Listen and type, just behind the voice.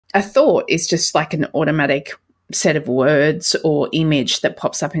A thought is just like an automatic set of words or image that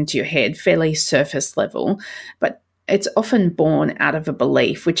pops up into your head, fairly surface level, but it's often born out of a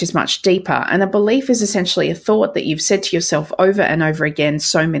belief, which is much deeper. And a belief is essentially a thought that you've said to yourself over and over again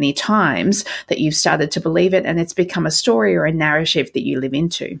so many times that you've started to believe it, and it's become a story or a narrative that you live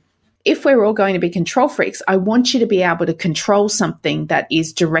into. If we're all going to be control freaks, I want you to be able to control something that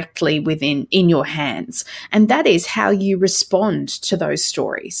is directly in your hands. And that is how you respond to those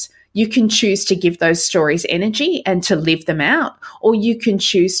stories. You can choose to give those stories energy and to live them out, or you can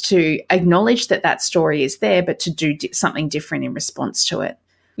choose to acknowledge that that story is there, but to do something different in response to it.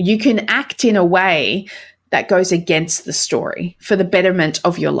 You can act in a way that goes against the story for the betterment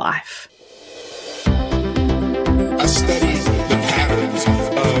of your life. I study the patterns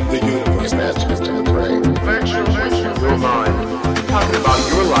of the universe. Advancement in the brain. Virtual your mind. Talking about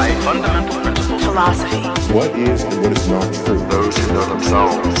your life. Fundamental principles. Philosophy. What is and what is not true. Those who know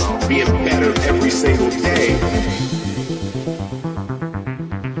themselves. Being better every single day.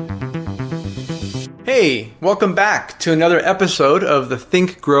 Hey, welcome back to another episode of the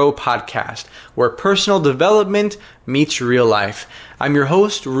Think Grow podcast, where personal development meets real life. I'm your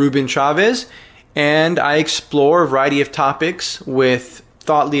host, Ruben Chavez, and I explore a variety of topics with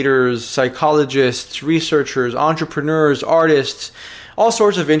thought leaders, psychologists, researchers, entrepreneurs, artists, all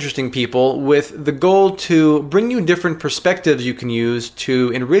sorts of interesting people, with the goal to bring you different perspectives you can use to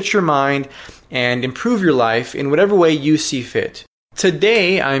enrich your mind and improve your life in whatever way you see fit.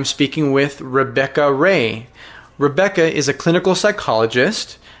 Today, I'm speaking with Rebecca Ray. Rebecca is a clinical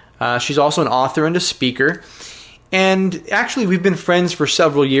psychologist. She's also an author and a speaker. And actually, we've been friends for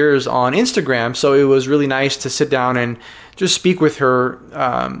several years on Instagram, so it was really nice to sit down and just speak with her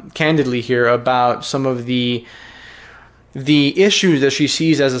candidly here about some of the issues that she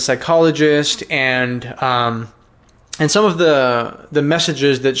sees as a psychologist and some of the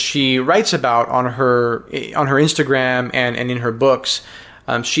messages that she writes about on her Instagram and in her books.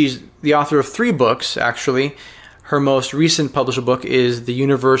 She's the author of 3 books, actually. Her most recent published book is The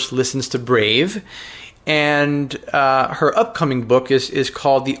Universe Listens to Brave. And her upcoming book is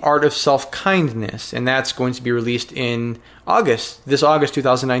called The Art of Self-Kindness, and that's going to be released in this August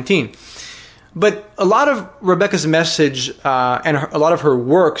 2019. But a lot of Rebecca's message and a lot of her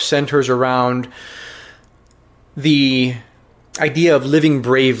work centers around the idea of living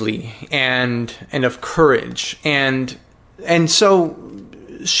bravely and of courage, and so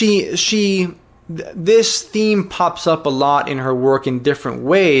this theme pops up a lot in her work in different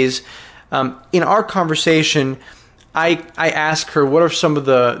ways. In our conversation, I ask her what are some of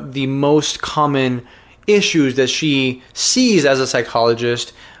the most common issues that she sees as a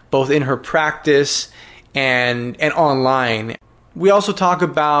psychologist, both in her practice and online. We also talk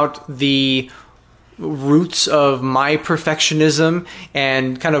about the roots of my perfectionism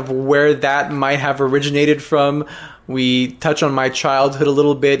and kind of where that might have originated from. We touch on my childhood a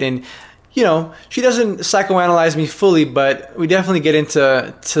little bit, and she doesn't psychoanalyze me fully, but we definitely get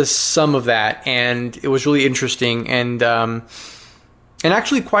into some of that, and it was really interesting and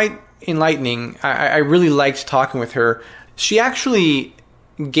actually quite enlightening. I really liked talking with her. She actually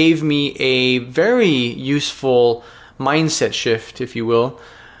gave me a very useful mindset shift, if you will,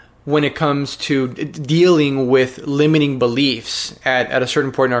 when it comes to dealing with limiting beliefs at a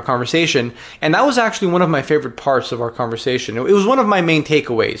certain point in our conversation. And that was actually one of my favorite parts of our conversation. It was one of my main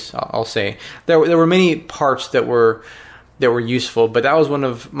takeaways, I'll say. There were many parts that were useful, but that was one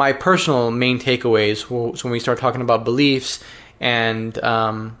of my personal main takeaways when we start talking about beliefs and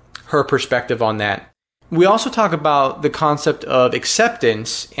her perspective on that. We also talk about the concept of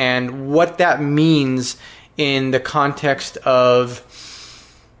acceptance and what that means in the context of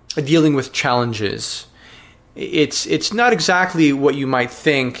dealing with challenges. It's not exactly what you might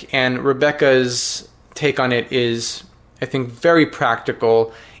think, and Rebecca's take on it is, I think, very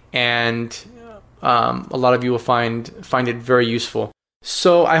practical, and a lot of you will find it very useful.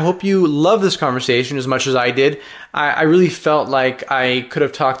 So I hope you love this conversation as much as I did. I really felt like I could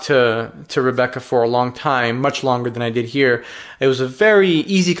have talked to Rebecca for a long time, much longer than I did here. It was a very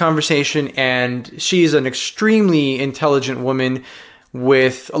easy conversation, and she's an extremely intelligent woman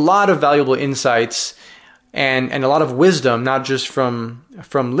with a lot of valuable insights and a lot of wisdom, not just from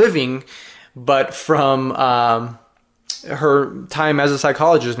living, but from her time as a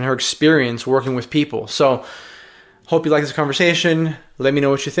psychologist and her experience working with people. So hope you like this conversation. Let me know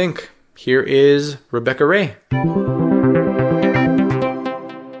what you think. Here is Rebecca Ray.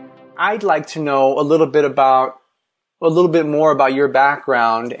 I'd like to know a little bit more about your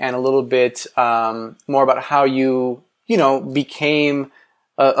background and a little bit more about how you became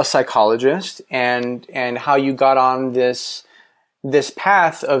a psychologist and how you got on this this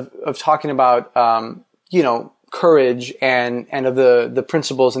path of talking about, courage and of the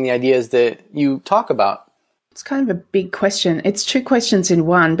principles and the ideas that you talk about? It's kind of a big question. It's two questions in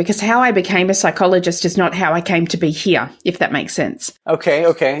one, because how I became a psychologist is not how I came to be here, if that makes sense. Okay,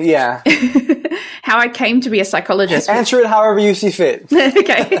 yeah. How I came to be a psychologist. Answer it however you see fit.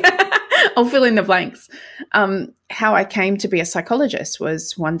 Okay. I'll fill in the blanks. How I came to be a psychologist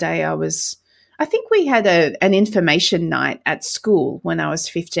was one day I think we had an information night at school when I was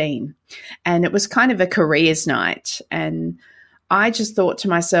 15, and it was kind of a careers night. And I just thought to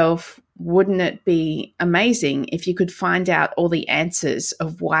myself, wouldn't it be amazing if you could find out all the answers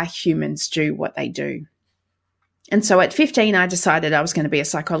of why humans do what they do? And so at 15, I decided I was going to be a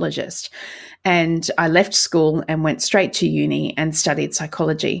psychologist. And I left school and went straight to uni and studied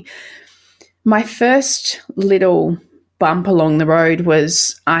psychology. My first little bump along the road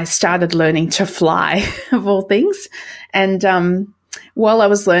was I started learning to fly, of all things. And while I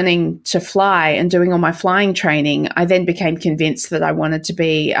was learning to fly and doing all my flying training, I then became convinced that I wanted to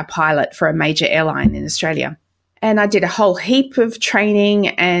be a pilot for a major airline in Australia. And I did a whole heap of training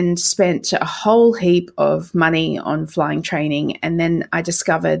and spent a whole heap of money on flying training. And then I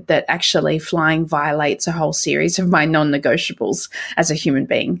discovered that actually flying violates a whole series of my non-negotiables as a human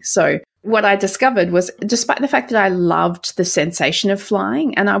being. So what I discovered was, despite the fact that I loved the sensation of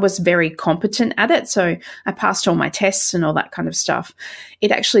flying and I was very competent at it, so I passed all my tests and all that kind of stuff,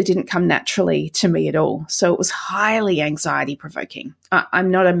 it actually didn't come naturally to me at all. So it was highly anxiety provoking. I'm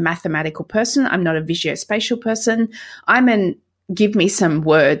not a mathematical person. I'm not a visuospatial person. I'm an give me some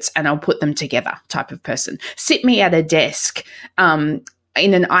words and I'll put them together type of person. Sit me at a desk in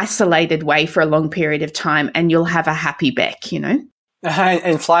an isolated way for a long period of time and you'll have a happy Beck,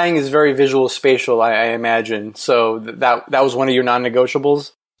 And flying is very visual spatial, I imagine. So that was one of your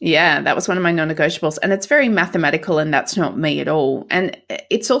non-negotiables? Yeah, that was one of my non-negotiables. And it's very mathematical, and that's not me at all. And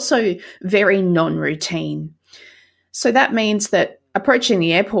it's also very non-routine. So that means that approaching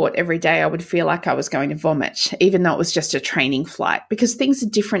the airport every day, I would feel like I was going to vomit, even though it was just a training flight, because things are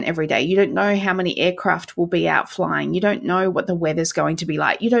different every day. You don't know how many aircraft will be out flying. You don't know what the weather's going to be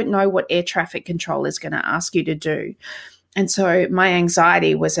like. You don't know what air traffic control is going to ask you to do. And so my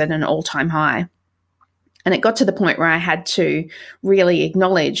anxiety was at an all-time high. And it got to the point where I had to really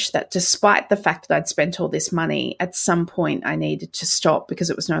acknowledge that despite the fact that I'd spent all this money, at some point I needed to stop because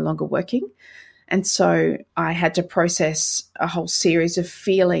it was no longer working. And so I had to process a whole series of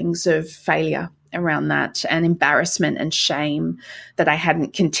feelings of failure around that, and embarrassment and shame that I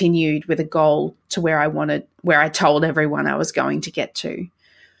hadn't continued with a goal to where I told everyone I was going to get to.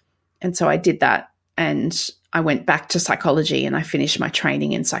 And so I did that, and I went back to psychology and I finished my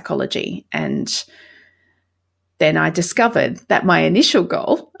training in psychology. And then I discovered that my initial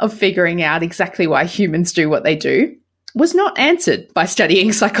goal of figuring out exactly why humans do what they do was not answered by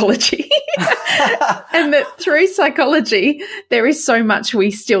studying psychology. And that through psychology, there is so much we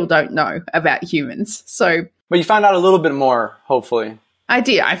still don't know about humans. But you found out a little bit more, hopefully. I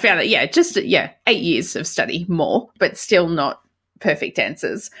did. I found it, 8 years of study more, but still not perfect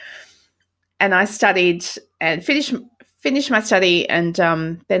answers. And I studied and finished my study, and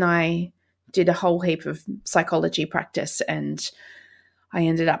then I did a whole heap of psychology practice, and I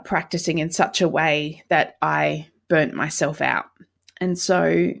ended up practicing in such a way that I burnt myself out. And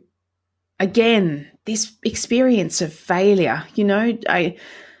so, again, this experience of failure,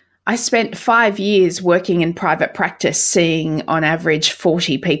 I spent 5 years working in private practice, seeing on average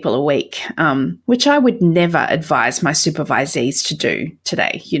 40 people a week, which I would never advise my supervisees to do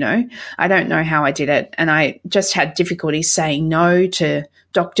today. I don't know how I did it. And I just had difficulty saying no to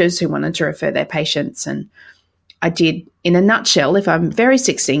doctors who wanted to refer their patients. And I did, in a nutshell, if I'm very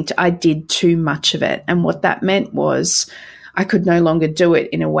succinct, I did too much of it. And what that meant was I could no longer do it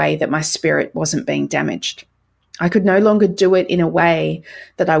in a way that my spirit wasn't being damaged. I could no longer do it in a way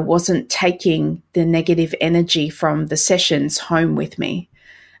that I wasn't taking the negative energy from the sessions home with me.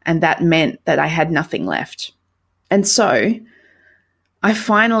 And that meant that I had nothing left. And so I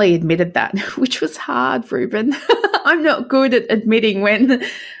finally admitted that, which was hard, Ruben. I'm not good at admitting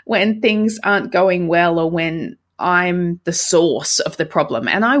when things aren't going well or when I'm the source of the problem.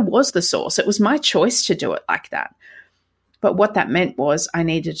 And I was the source. It was my choice to do it like that. But what that meant was I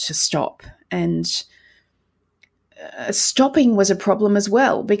needed to stop. And stopping was a problem as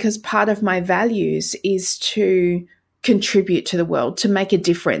well, because part of my values is to contribute to the world, to make a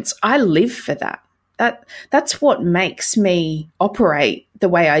difference. I live for that. That's what makes me operate the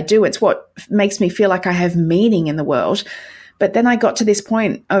way I do. It's what makes me feel like I have meaning in the world. But then I got to this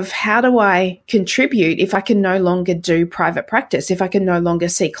point of, how do I contribute if I can no longer do private practice, if I can no longer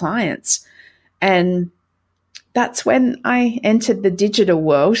see clients? And that's when I entered the digital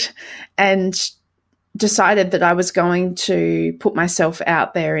world and decided that I was going to put myself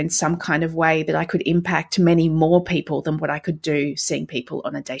out there in some kind of way that I could impact many more people than what I could do seeing people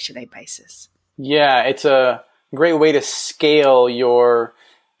on a day-to-day basis. Yeah, it's a great way to scale your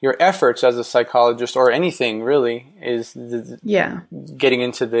efforts as a psychologist, or anything really, is getting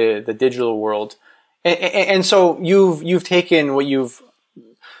into the digital world. And so you've taken what you've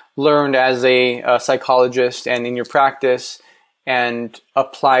learned as a psychologist and in your practice and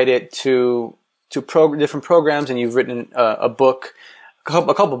applied it to different programs, and you've written a book,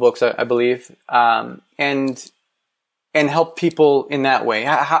 a couple books, I believe, and helped people in that way.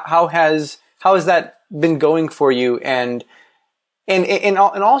 How has that been going for you? And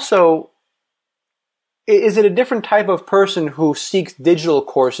also, is it a different type of person who seeks digital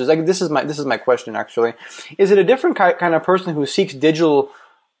courses? Like, this is my question, actually. Is it a different kind of person who seeks digital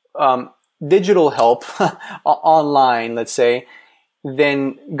help online, let's say,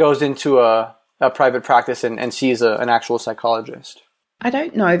 then goes into a private practice and sees an actual psychologist? I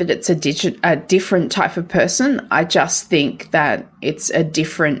don't know that it's a different type of person. I just think that it's a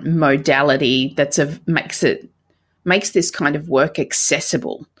different modality makes this kind of work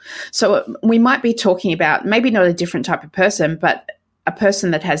accessible. So we might be talking about maybe not a different type of person, but a person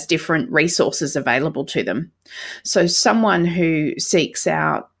that has different resources available to them. So someone who seeks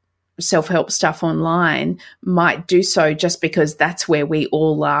out self-help stuff online might do so just because that's where we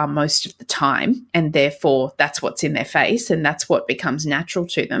all are most of the time, and therefore that's what's in their face and that's what becomes natural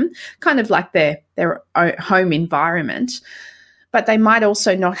to them, kind of like their home environment. But they might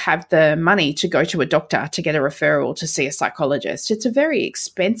also not have the money to go to a doctor to get a referral to see a psychologist. It's a very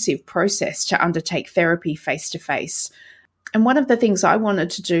expensive process to undertake therapy face-to-face. And one of the things I wanted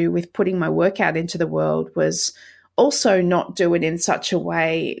to do with putting my work out into the world was also not do it in such a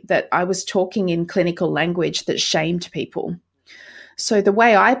way that I was talking in clinical language that shamed people. So the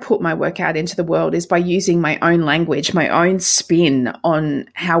way I put my work out into the world is by using my own language, my own spin on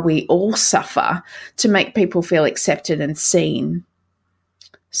how we all suffer, to make people feel accepted and seen.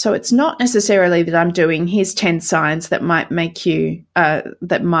 So it's not necessarily that I'm doing, here's 10 signs that might make you, I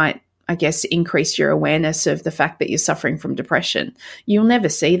guess, increase your awareness of the fact that you're suffering from depression. You'll never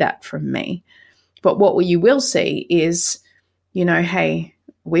see that from me. But what you will see is, hey,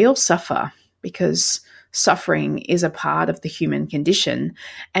 we all suffer, because suffering is a part of the human condition.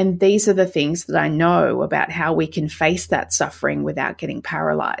 And these are the things that I know about how we can face that suffering without getting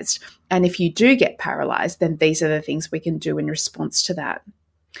paralyzed. And if you do get paralyzed, then these are the things we can do in response to that.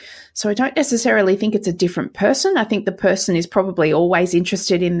 So I don't necessarily think it's a different person. I think the person is probably always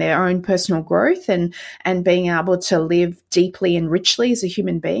interested in their own personal growth and being able to live deeply and richly as a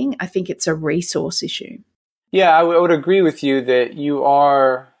human being. I think it's a resource issue. Yeah, I would agree with you that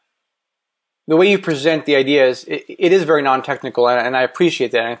the way you present the ideas, it is very non-technical, and I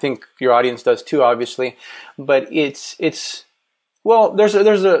appreciate that, and I think your audience does too, obviously. But there's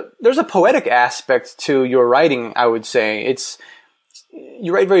a poetic aspect to your writing, I would say.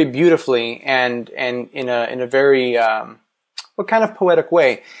 You write very beautifully and in a very what kind of poetic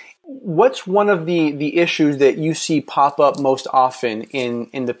way. What's one of the issues that you see pop up most often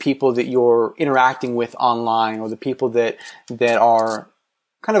in the people that you're interacting with online, or the people that are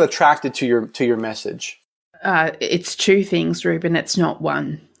kind of attracted to your message? It's two things, Ruben. It's not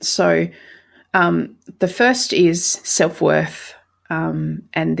one. So the first is self-worth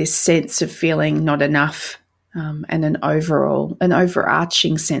and this sense of feeling not enough. And an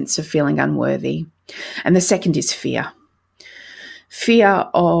overarching sense of feeling unworthy. And the second is fear. Fear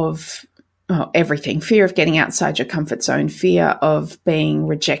of everything. Fear of getting outside your comfort zone. Fear of being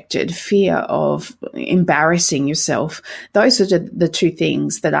rejected. Fear of embarrassing yourself. Those are the two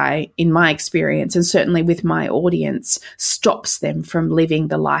things that in my experience, and certainly with my audience, stops them from living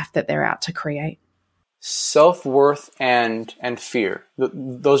the life that they're out to create. Self-worth and fear.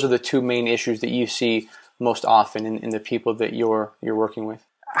 Those are the two main issues that you see most often in the people that you're working with.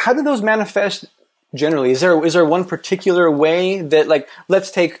 How do those manifest generally? Is there one particular way that, like, let's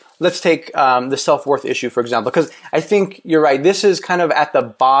take the self-worth issue, for example, because I think you're right. This is kind of at the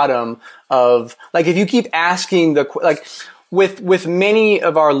bottom of, like, if you keep asking with many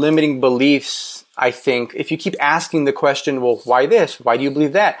of our limiting beliefs, I think if you keep asking the question, well, why this? Why do you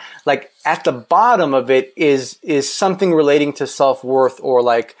believe that? Like, at the bottom of it is something relating to self-worth, or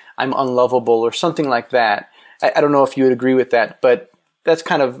like, I'm unlovable, or something like that. I don't know if you would agree with that, but that's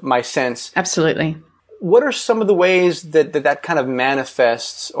kind of my sense. Absolutely. What are some of the ways that kind of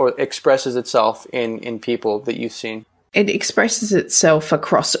manifests or expresses itself in people that you've seen? It expresses itself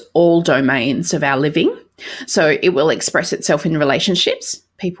across all domains of our living. So it will express itself in relationships.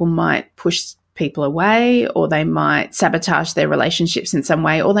 People might push people away, or they might sabotage their relationships in some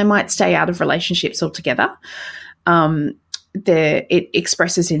way, or they might stay out of relationships altogether. It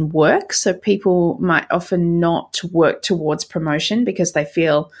expresses in work. So people might often not work towards promotion because they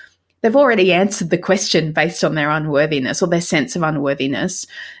feel they've already answered the question based on their unworthiness or their sense of unworthiness,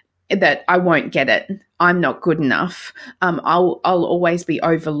 that I won't get it. I'm not good enough. I'll always be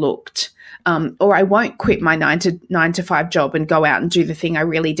overlooked. Or I won't quit my 9 to 5 job and go out and do the thing I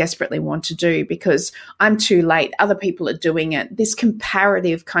really desperately want to do because I'm too late. Other people are doing it. This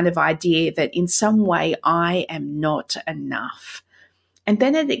comparative kind of idea that in some way I am not enough. And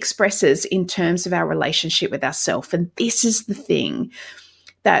then it expresses in terms of our relationship with ourselves. And this is the thing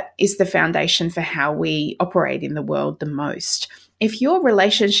that is the foundation for how we operate in the world the most. If your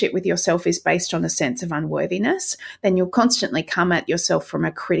relationship with yourself is based on a sense of unworthiness, then you'll constantly come at yourself from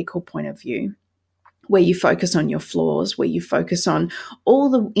a critical point of view, where you focus on your flaws, where you focus on all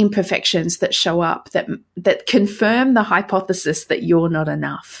the imperfections that show up that confirm the hypothesis that you're not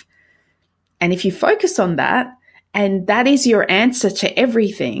enough. And if you focus on that, and that is your answer to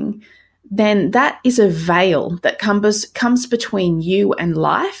everything, then that is a veil that comes between you and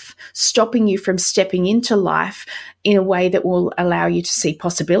life, stopping you from stepping into life in a way that will allow you to see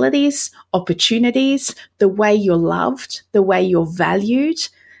possibilities, opportunities, the way you're loved, the way you're valued.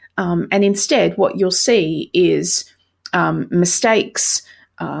 And instead, what you'll see is mistakes,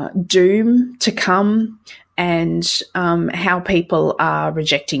 doom to come, and how people are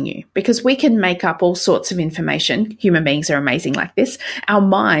rejecting you. Because we can make up all sorts of information. Human beings are amazing like this. Our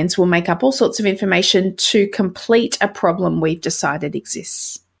minds will make up all sorts of information to complete a problem we've decided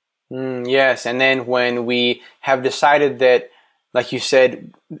exists. Yes, and then when we have decided that, like you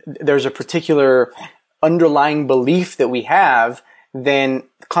said, there's a particular underlying belief that we have, then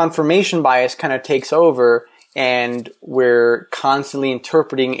confirmation bias kind of takes over, and we're constantly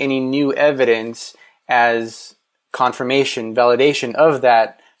interpreting any new evidence as confirmation, validation of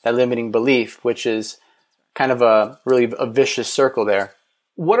that limiting belief, which is kind of a vicious circle there.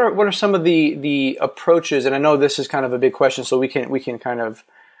 What are some of the approaches? And I know this is kind of a big question, so we can kind of,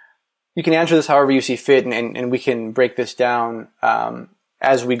 you can answer this however you see fit, and we can break this down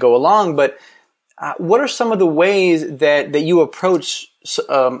as we go along. But what are some of the ways that you approach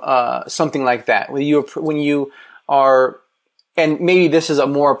something like that? When you are, and maybe this is a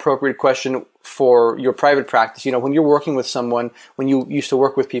more appropriate question for your private practice. You know, when you're working with someone, when you used to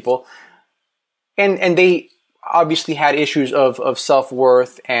work with people, and they obviously had issues of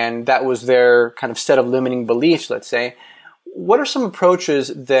self-worth, and that was their kind of set of limiting beliefs, let's say. What are some approaches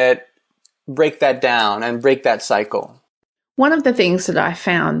that break that down and break that cycle? One of the things that I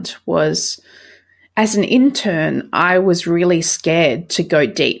found was, as an intern, I was really scared to go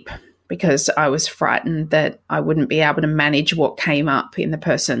deep because I was frightened that I wouldn't be able to manage what came up in the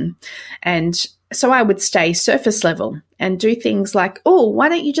person. And so I would stay surface level and do things like, oh, why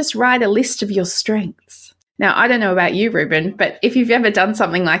don't you just write a list of your strengths? Now, I don't know about you, Ruben, but if you've ever done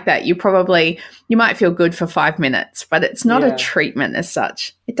something like that, you might feel good for 5 minutes, but it's not a treatment as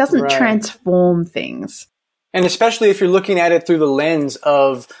such. It doesn't transform things. And especially if you're looking at it through the lens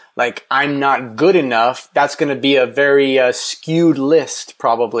of, like, I'm not good enough, that's going to be a very skewed list,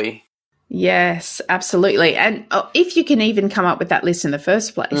 probably. Yes, absolutely. And if you can even come up with that list in the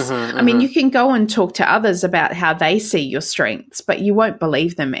first place, I mean, you can go and talk to others about how they see your strengths, but you won't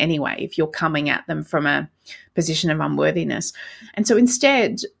believe them anyway if you're coming at them from a position of unworthiness. And so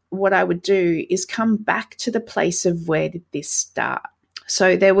instead, what I would do is come back to the place of, where did this start?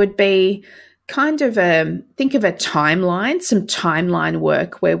 So there would be kind of think of a timeline, some timeline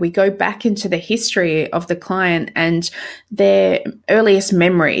work where we go back into the history of the client and their earliest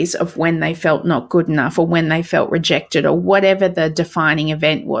memories of when they felt not good enough or when they felt rejected or whatever the defining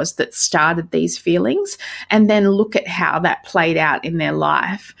event was that started these feelings, and then look at how that played out in their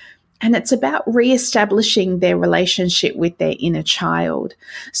life. And it's about reestablishing their relationship with their inner child.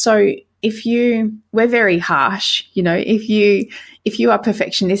 So we're very harsh, you know, if you are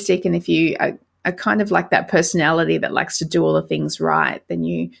perfectionistic and if you are kind of like that personality that likes to do all the things right, then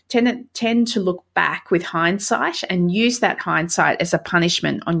you tend to look back with hindsight and use that hindsight as a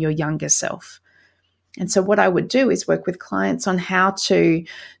punishment on your younger self. And so what I would do is work with clients on how to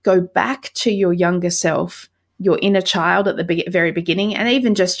go back to your younger self, your inner child at the very beginning, and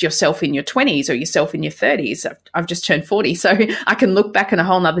even just yourself in your 20s or yourself in your 30s. I've just turned 40, so I can look back in a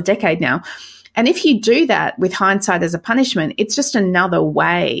whole nother decade now. And if you do that with hindsight as a punishment, it's just another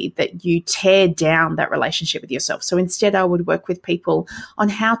way that you tear down that relationship with yourself. So instead, I would work with people on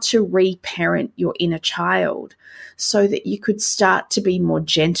how to reparent your inner child so that you could start to be more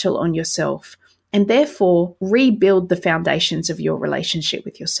gentle on yourself and therefore rebuild the foundations of your relationship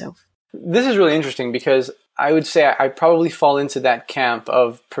with yourself. This is really interesting because I would say I probably fall into that camp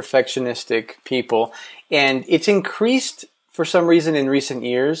of perfectionistic people, and it's increased for some reason in recent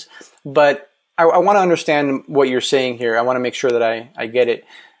years, but I want to understand what you're saying here. I want to make sure that I get it.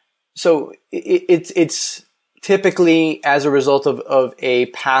 So it's typically as a result of a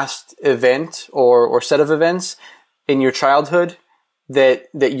past event or set of events in your childhood that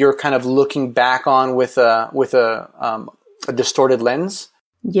you're kind of looking back on with a distorted lens.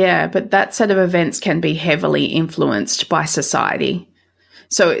 Yeah, but that set of events can be heavily influenced by society.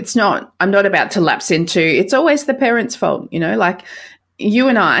 So I'm not about to lapse into, it's always the parents' fault, like you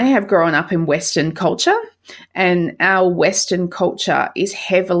and I have grown up in Western culture, and our Western culture is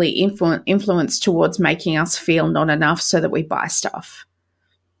heavily influenced towards making us feel not enough so that we buy stuff.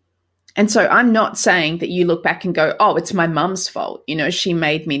 And so I'm not saying that you look back and go, oh, it's my mum's fault. She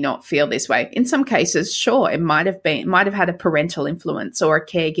made me not feel this way. In some cases, sure, it might have had a parental influence or a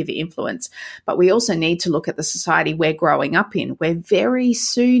caregiver influence. But we also need to look at the society we're growing up in, where very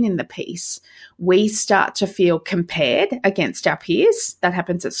soon in the piece, we start to feel compared against our peers. That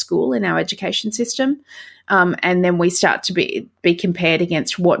happens at school in our education system. And then we start to be compared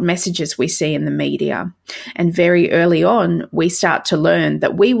against what messages we see in the media. And very early on, we start to learn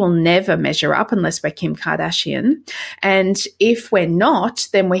that we will never measure up unless we're Kim Kardashian. And if we're not,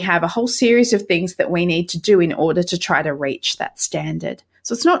 then we have a whole series of things that we need to do in order to try to reach that standard.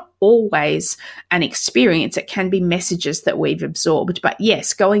 So it's not always an experience. It can be messages that we've absorbed. But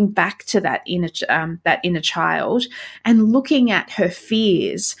yes, going back to that inner child and looking at her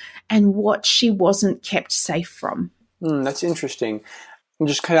fears and what she wasn't kept safe from. That's interesting. I'm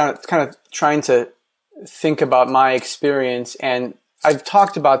just kind of trying to think about my experience, and I've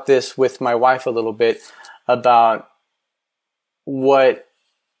talked about this with my wife a little bit about what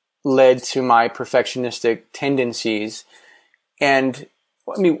led to my perfectionistic tendencies. And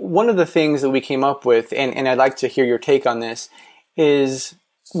I mean, one of the things that we came up with, and I'd like to hear your take on this, is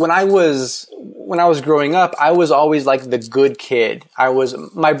when I was growing up, I was always like the good kid.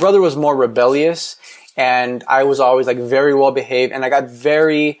 My brother was more rebellious, and I was always like very well behaved, and I got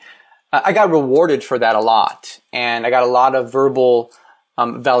rewarded for that a lot, and I got a lot of verbal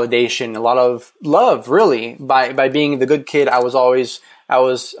validation, a lot of love, really, by being the good kid. I was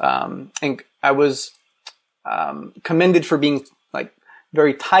commended for being like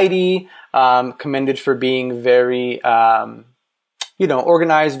very tidy, commended for being very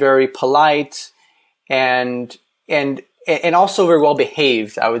organized, very polite, and also very well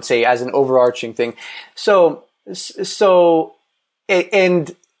behaved, I would say, as an overarching thing. So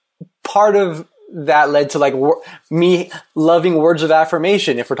and part of that led to like me loving words of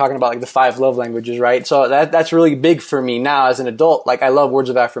affirmation, if we're talking about like the 5 love languages, right? So that's really big for me now as an adult. Like I love words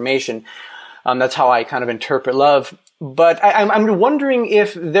of affirmation. That's how I kind of interpret love. But I'm wondering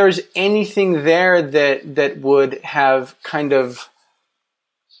if there's anything there that would have kind of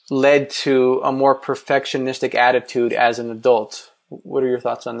led to a more perfectionistic attitude as an adult. What are your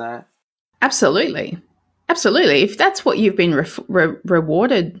thoughts on that? Absolutely. Absolutely. If that's what you've been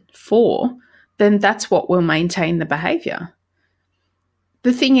rewarded for, then that's what will maintain the behavior.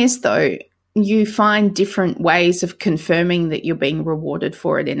 The thing is, though, you find different ways of confirming that you're being rewarded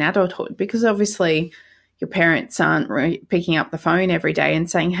for it in adulthood, because obviously your parents aren't picking up the phone every day and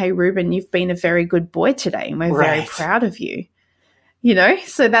saying, hey, Ruben, you've been a very good boy today and we're very proud of you.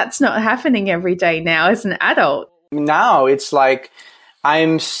 So that's not happening every day now as an adult. Now it's like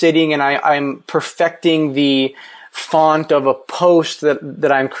I'm sitting and I'm perfecting the font of a post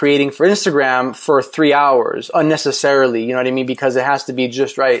that I'm creating for Instagram for 3 hours unnecessarily, you know what I mean? Because it has to be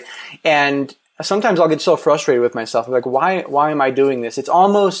just right. And sometimes I'll get so frustrated with myself. I'm like, why am I doing this? It's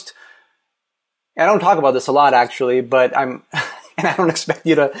almost, I don't talk about this a lot actually, but and I don't expect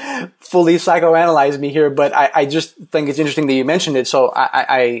you to fully psychoanalyze me here, but I just think it's interesting that you mentioned it. So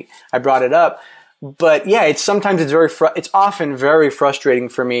I brought it up. But yeah, it's often very frustrating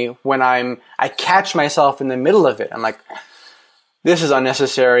for me when I catch myself in the middle of it. I'm like, this is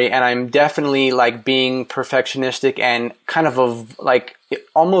unnecessary. And I'm definitely like being perfectionistic and kind of like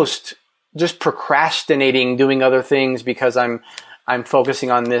almost just procrastinating doing other things because I'm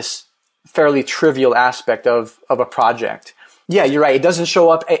focusing on this fairly trivial aspect of a project. Yeah, you're right. It doesn't show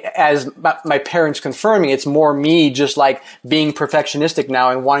up as my parents confirming. It's more me just like being perfectionistic now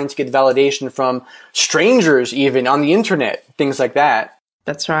and wanting to get validation from strangers even on the internet, things like that.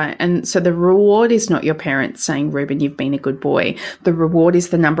 That's right. And so the reward is not your parents saying, Ruben, you've been a good boy. The reward is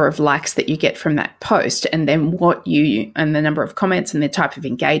the number of likes that you get from that post, and then and the number of comments and the type of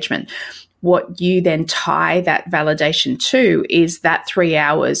engagement. What you then tie that validation to is that 3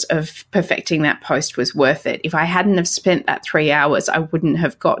 hours of perfecting that post was worth it. If I hadn't have spent that 3 hours, I wouldn't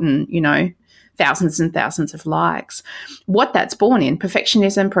have gotten, thousands and thousands of likes. What that's born in,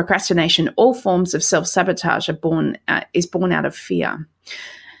 perfectionism, procrastination, all forms of self-sabotage is born out of fear.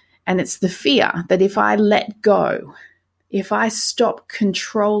 And it's the fear that if I let go, if I stop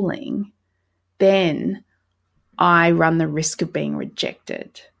controlling, then I run the risk of being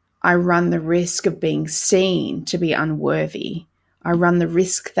rejected. I run the risk of being seen to be unworthy. I run the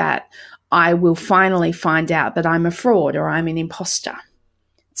risk that I will finally find out that I'm a fraud or I'm an imposter.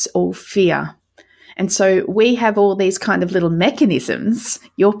 It's all fear. And so we have all these kind of little mechanisms.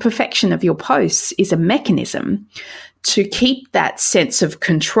 Your perfection of your posts is a mechanism to keep that sense of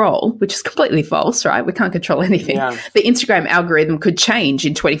control, which is completely false, right? We can't control anything. Yeah. The Instagram algorithm could change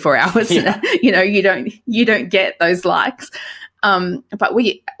in 24 hours. Yeah. You don't get those likes. But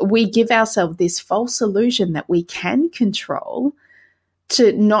we give ourselves this false illusion that we can control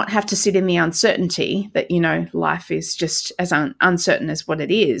to not have to sit in the uncertainty that, life is just as uncertain as what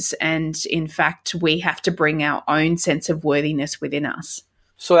it is. And in fact, we have to bring our own sense of worthiness within us.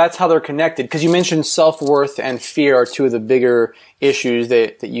 So that's how they're connected. Because you mentioned self-worth and fear are two of the bigger issues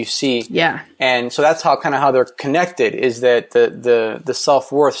that you see. Yeah. And so that's how they're connected, is that the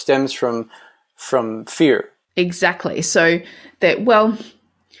self-worth stems from fear. Exactly. So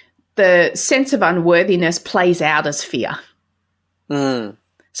the sense of unworthiness plays out as fear.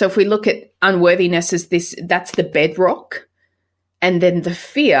 So if we look at unworthiness as that's the bedrock, and then the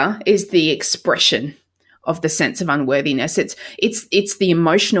fear is the expression of the sense of unworthiness. It's the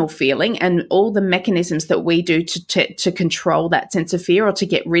emotional feeling, and all the mechanisms that we do to control that sense of fear or to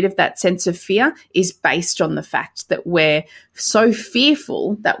get rid of that sense of fear is based on the fact that we're so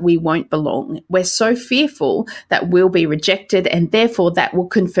fearful that we won't belong. We're so fearful that we'll be rejected, and therefore that will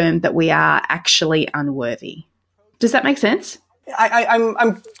confirm that we are actually unworthy. Does that make sense? I'm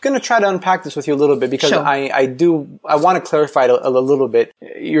going to try to unpack this with you a little bit, because sure. I want to clarify it a little bit.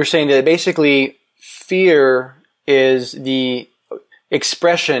 You're saying that basically fear is the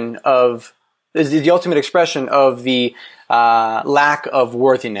ultimate expression of the lack of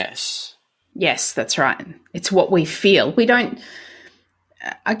worthiness. Yes, that's right. It's what we feel.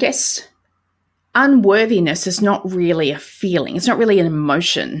 I guess unworthiness is not really a feeling. It's not really an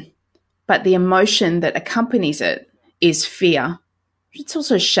emotion, but the emotion that accompanies it is fear. It's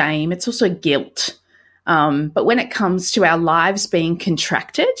also shame. It's also guilt. But when it comes to our lives being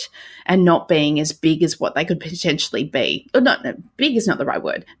contracted and not being as big as what they could potentially be, big is not the right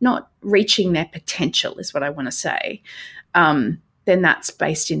word, not reaching their potential is what I want to say, then that's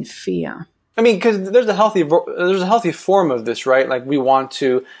based in fear. I mean, because there's a healthy form of this, right? Like we want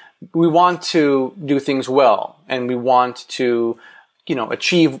to do things well, and we want to,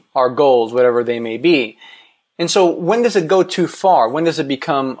 achieve our goals, whatever they may be. And so when does it go too far? When does it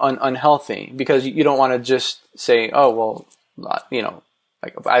become unhealthy? Because you don't want to just say, oh, well,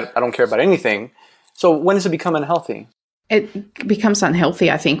 I don't care about anything. So when does it become unhealthy? It becomes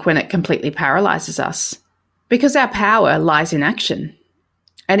unhealthy, I think, when it completely paralyzes us, because our power lies in action.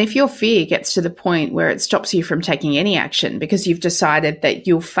 And if your fear gets to the point where it stops you from taking any action because you've decided that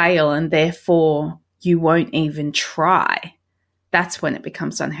you'll fail and therefore you won't even try, that's when it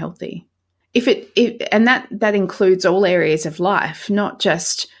becomes unhealthy. And that includes all areas of life, not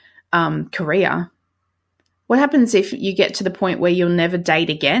just career. What happens if you get to the point where you'll never date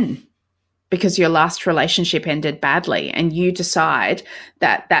again because your last relationship ended badly, and you decide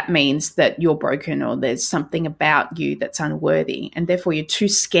that means that you're broken or there's something about you that's unworthy, and therefore you're too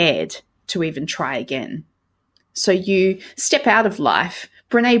scared to even try again? So you step out of life.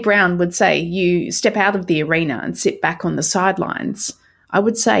 Brene Brown would say you step out of the arena and sit back on the sidelines. I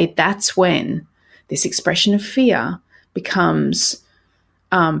would say that's when this expression of fear becomes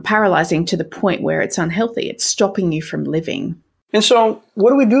paralyzing to the point where it's unhealthy. It's stopping you from living. And so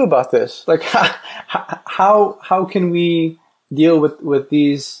what do we do about this? Like, how can we deal with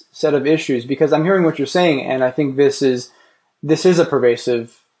these set of issues? Because I'm hearing what you're saying, and I think this is a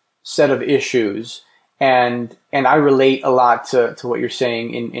pervasive set of issues. And I relate a lot to what you're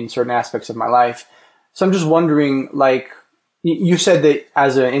saying in certain aspects of my life. So I'm just wondering, like, you said that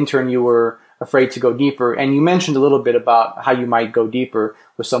as an intern you were afraid to go deeper, and you mentioned a little bit about how you might go deeper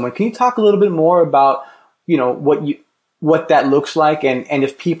with someone. Can you talk a little bit more about, what that looks like, and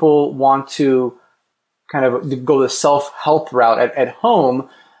if people want to kind of go the self-help route at home,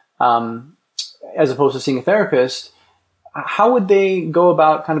 as opposed to seeing a therapist, how would they go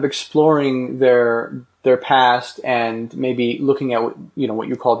about kind of exploring their past and maybe looking at what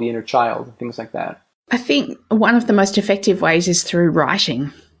you call the inner child, things like that? I think one of the most effective ways is through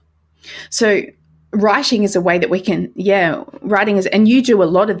writing. So writing is a way that we can, writing is, and you do a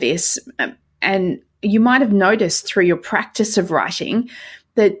lot of this, and you might have noticed through your practice of writing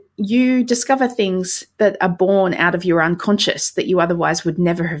that you discover things that are born out of your unconscious that you otherwise would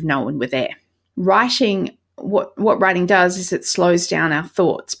never have known were there. Writing, what writing does is it slows down our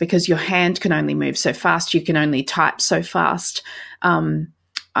thoughts because your hand can only move so fast. You can only type so fast. I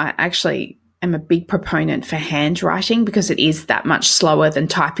actually am a big proponent for handwriting because it is that much slower than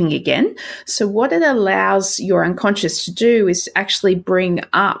typing again. So what it allows your unconscious to do is actually bring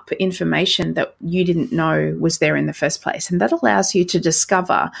up information that you didn't know was there in the first place. And that allows you to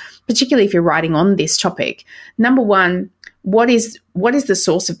discover, particularly if you're writing on this topic, number one, what is the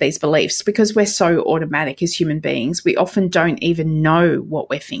source of these beliefs? Because we're so automatic as human beings, we often don't even know what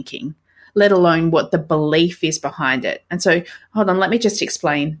we're thinking, let alone what the belief is behind it. And so, hold on, let me just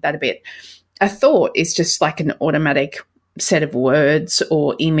explain that a bit. A thought is just like an automatic set of words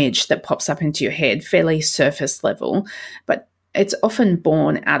or image that pops up into your head, fairly surface level, but it's often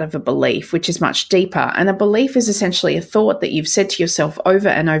born out of a belief, which is much deeper. And a belief is essentially a thought that you've said to yourself over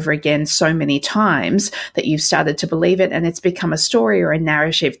and over again so many times that you've started to believe it, and it's become a story or a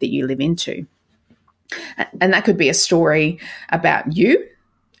narrative that you live into. And that could be a story about you,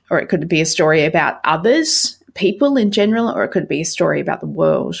 or it could be a story about others, people in general, or it could be a story about the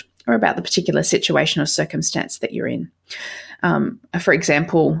world, or about the particular situation or circumstance that you're in. For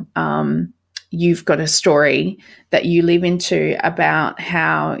example, you've got a story that you live into about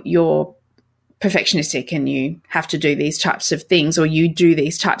how you're perfectionistic and you have to do these types of things, or you do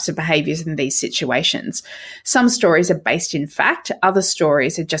these types of behaviors in these situations. Some stories are based in fact. Other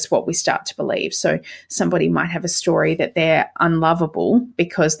stories are just what we start to believe. So somebody might have a story that they're unlovable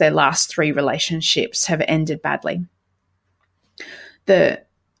because their last 3 relationships have ended badly.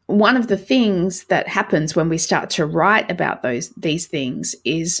 One of the things that happens when we start to write about these things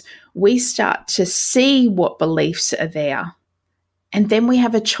is we start to see what beliefs are there, and then we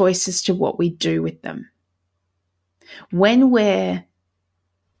have a choice as to what we do with them. When we're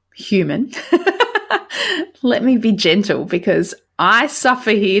human, let me be gentle because I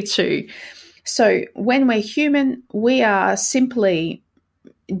suffer here too. So when we're human, we are simply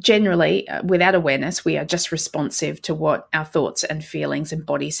generally, without awareness, we are just responsive to what our thoughts and feelings and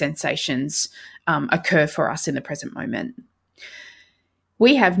body sensations occur for us in the present moment.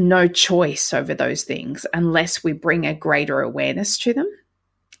 We have no choice over those things unless we bring a greater awareness to them.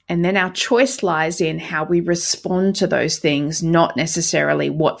 And then our choice lies in how we respond to those things, not necessarily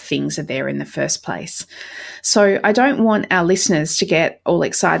what things are there in the first place. So I don't want our listeners to get all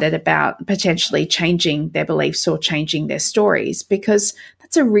excited about potentially changing their beliefs or changing their stories, because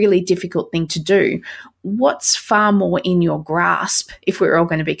that's a really difficult thing to do. What's far more in your grasp, if we're all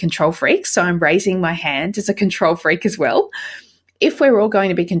going to be control freaks, so I'm raising my hand as a control freak as well. If we're all going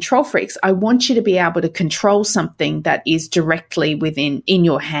to be control freaks, I want you to be able to control something that is directly in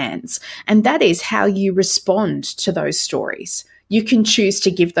your hands. And that is how you respond to those stories. You can choose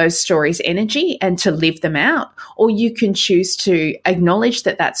to give those stories energy and to live them out, or you can choose to acknowledge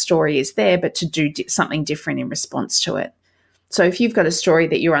that that story is there, but to do something different in response to it. So if you've got a story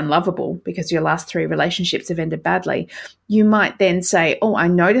that you're unlovable because your last 3 relationships have ended badly, you might then say, oh, I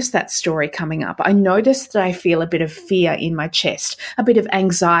noticed that story coming up. I noticed that I feel a bit of fear in my chest, a bit of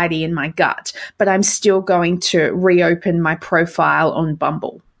anxiety in my gut, but I'm still going to reopen my profile on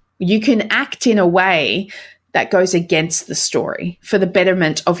Bumble. You can act in a way that goes against the story for the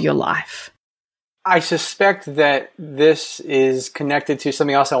betterment of your life. I suspect that this is connected to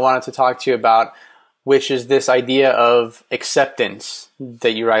something else I wanted to talk to you about, which is this idea of acceptance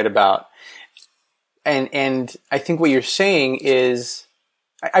that you write about. And I think what you're saying is,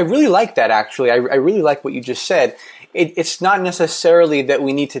 I really like that actually. I really like what you just said. It's not necessarily that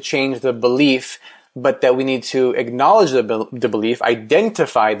we need to change the belief, but that we need to acknowledge the belief,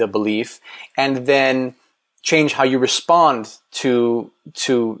 identify the belief, and then change how you respond to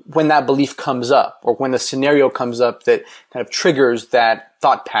when that belief comes up, or when the scenario comes up that kind of triggers that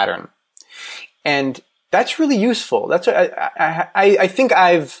thought pattern. And that's really useful. That's I think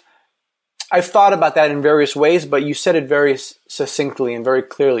I've thought about that in various ways, but you said it very succinctly and very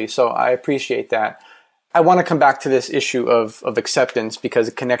clearly, so I appreciate that. I want to come back to this issue of acceptance because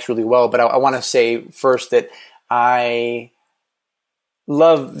it connects really well, but I want to say first that I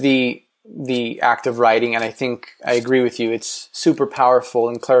love the act of writing, and I think I agree with you. It's super powerful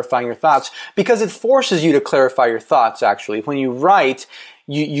in clarifying your thoughts because it forces you to clarify your thoughts, actually. When you write,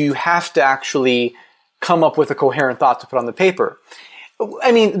 you have to actually come up with a coherent thought to put on the paper.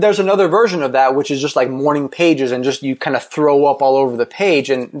 I mean, there's another version of that, which is just like morning pages and just you kind of throw up all over the page,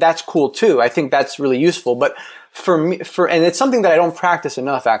 and that's cool too. I think that's really useful. But for me, and it's something that I don't practice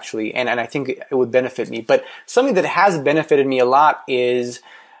enough actually, and I think it would benefit me. But something that has benefited me a lot is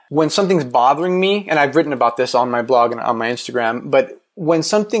when something's bothering me, and I've written about this on my blog and on my Instagram, but when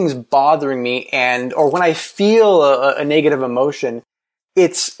something's bothering me or when I feel a negative emotion,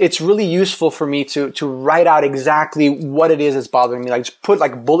 it's really useful for me to write out exactly what it is that's bothering me. Like just put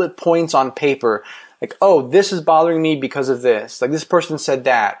like bullet points on paper. Like, oh, this is bothering me because of this. Like this person said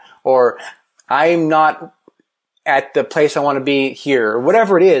that, or I'm not at the place I want to be here, or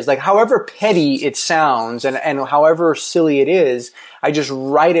whatever it is. Like however petty it sounds and however silly it is, I just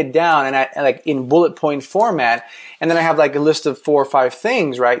write it down and I like in bullet point format. And then I have like a list of 4 or 5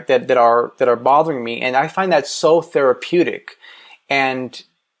 things, right, that are bothering me. And I find that so therapeutic. And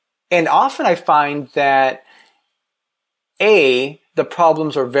often I find that the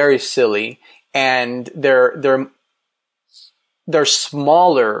problems are very silly and they're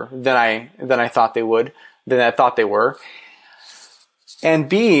smaller than I thought they were. And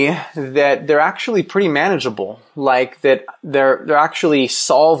B, that they're actually pretty manageable, like that they're actually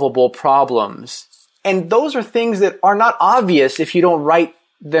solvable problems. And those are things that are not obvious if you don't write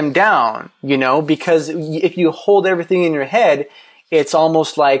them down, because if you hold everything in your head, it's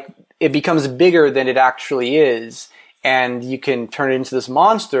almost like it becomes bigger than it actually is. And you can turn it into this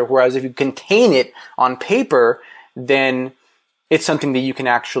monster. Whereas if you contain it on paper, then it's something that you can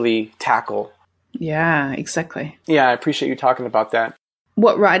actually tackle. Yeah, exactly. Yeah, I appreciate you talking about that.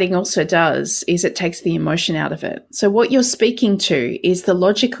 What writing also does is it takes the emotion out of it. So what you're speaking to is the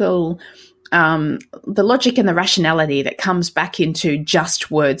logic and the rationality that comes back into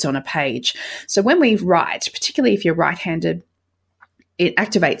just words on a page. So when we write, particularly if you're right-handed, it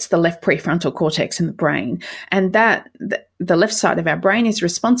activates the left prefrontal cortex in the brain. And that the left side of our brain is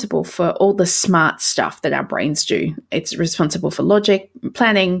responsible for all the smart stuff that our brains do. It's responsible for logic,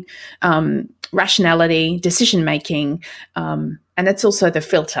 planning, rationality, decision-making, and it's also the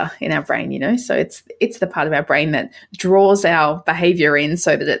filter in our brain, So it's the part of our brain that draws our behavior in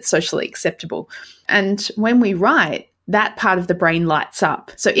so that it's socially acceptable. And when we write, that part of the brain lights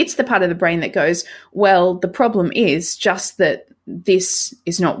up. So it's the part of the brain that goes, well, the problem is just that this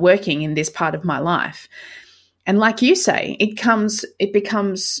is not working in this part of my life. And like you say, it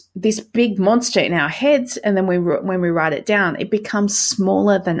becomes this big monster in our heads. And then when we write it down, it becomes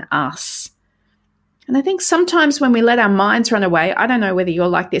smaller than us. And I think sometimes when we let our minds run away, I don't know whether you're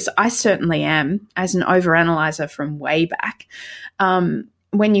like this. I certainly am, as an overanalyzer from way back.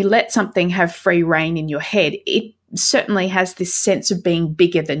 When you let something have free rein in your head, it certainly has this sense of being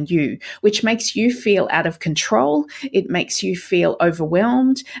bigger than you, which makes you feel out of control. It makes you feel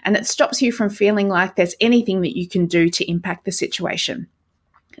overwhelmed, and it stops you from feeling like there's anything that you can do to impact the situation.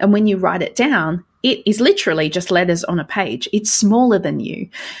 And when you write it down, it is literally just letters on a page. It's smaller than you.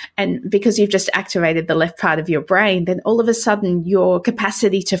 And because you've just activated the left part of your brain, then all of a sudden your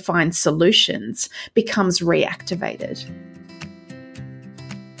capacity to find solutions becomes reactivated.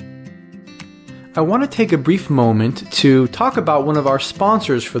 I want to take a brief moment to talk about one of our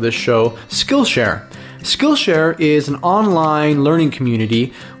sponsors for this show, Skillshare. Skillshare is an online learning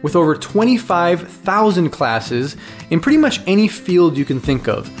community with over 25,000 classes in pretty much any field you can think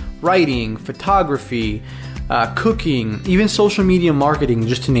of. Writing, photography, cooking, even social media marketing,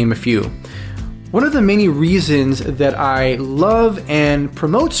 just to name a few. One of the many reasons that I love and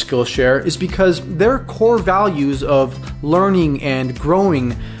promote Skillshare is because their core values of learning and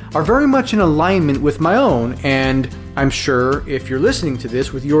growing are very much in alignment with my own, and I'm sure if you're listening to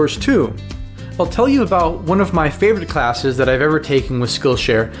this, with yours too. I'll tell you about one of my favorite classes that I've ever taken with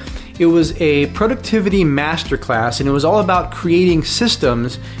Skillshare. It was a productivity masterclass, and it was all about creating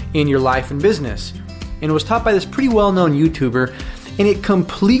systems in your life and business. And it was taught by this pretty well-known YouTuber, and it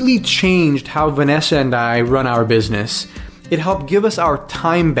completely changed how Vanessa and I run our business. It helped give us our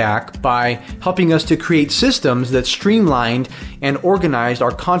time back by helping us to create systems that streamlined and organized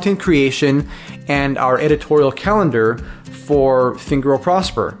our content creation and our editorial calendar for Think, Grow,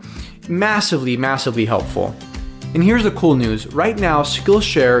 Prosper. Massively, massively helpful. And here's the cool news. Right now,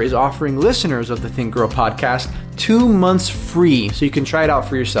 Skillshare is offering listeners of the Think, Grow podcast 2 months free, so you can try it out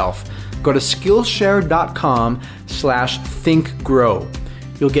for yourself. Go to Skillshare.com/thinkgrow.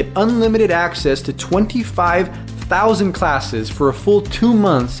 You'll get unlimited access to 25,000 classes for a full 2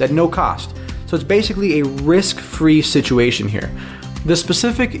 months at no cost. So it's basically a risk-free situation here. The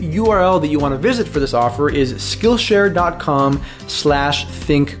specific URL that you want to visit for this offer is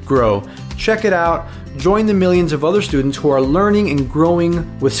Skillshare.com/thinkgrow. Check it out. Join the millions of other students who are learning and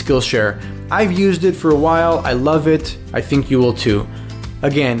growing with Skillshare. I've used it for a while. I love it. I think you will too.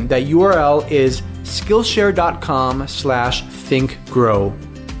 Again, that URL is skillshare.com/thinkgrow.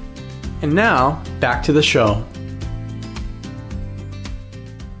 And now, back to the show.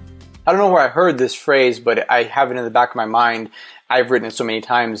 I don't know where I heard this phrase, but I have it in the back of my mind. I've written it so many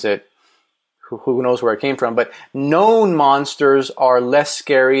times that who knows where it came from. But known monsters are less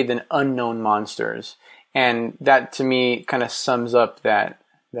scary than unknown monsters. And that, to me, kind of sums up that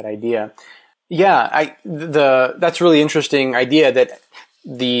idea. Yeah, that's a really interesting idea, that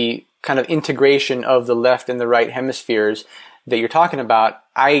the kind of integration of the left and the right hemispheres that you're talking about.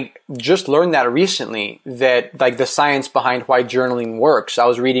 I just learned that recently, that like the science behind why journaling works. I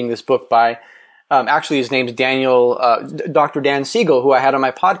was reading this book by, actually his name's Dr. Dan Siegel, who I had on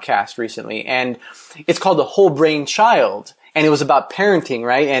my podcast recently, and it's called The Whole Brain Child, and it was about parenting,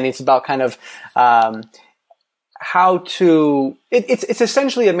 right? And it's about kind of how to. It's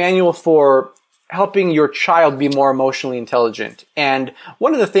essentially a manual for helping your child be more emotionally intelligent. And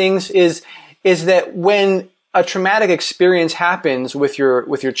one of the things is that when a traumatic experience happens with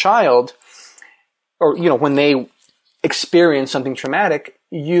your child, or when they experience something traumatic,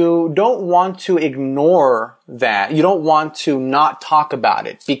 you don't want to ignore that. You don't want to not talk about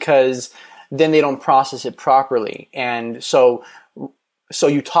it, because then they don't process it properly. And so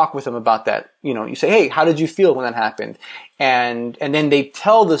you talk with them about that. You say, hey, how did you feel when that happened? And then they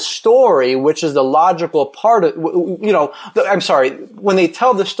tell the story, which is the logical part of, I'm sorry, when they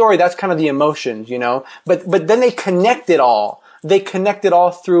tell the story, that's kind of the emotions, but then they connect it all. They connect it all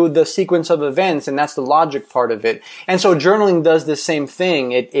through the sequence of events, and that's the logic part of it. And so journaling does the same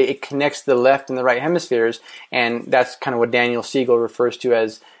thing. It connects the left and the right hemispheres, and that's kind of what Daniel Siegel refers to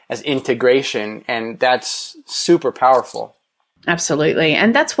as integration, and that's super powerful. Absolutely.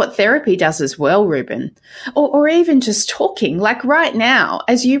 And that's what therapy does as well, Ruben. Or even just talking. Like right now,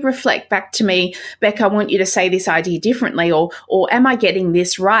 as you reflect back to me, Beck, I want you to say this idea differently, or am I getting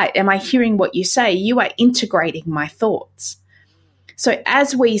this right? Am I hearing what you say? You are integrating my thoughts. So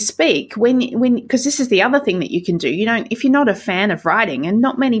as we speak, because this is the other thing that you can do, if you're not a fan of writing, and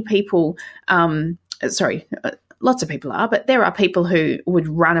not many people, lots of people are, but there are people who would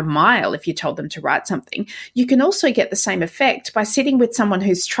run a mile if you told them to write something. You can also get the same effect by sitting with someone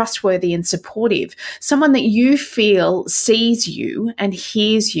who's trustworthy and supportive, someone that you feel sees you and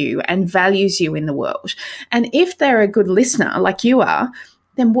hears you and values you in the world. And if they're a good listener like you are,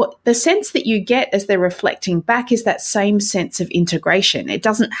 then what the sense that you get as they're reflecting back is that same sense of integration. It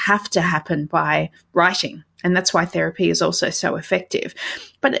doesn't have to happen by writing. And that's why therapy is also so effective.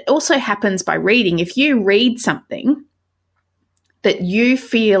 But it also happens by reading. If you read something that you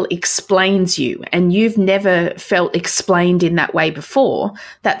feel explains you and you've never felt explained in that way before,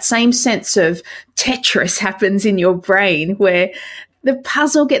 that same sense of Tetris happens in your brain where the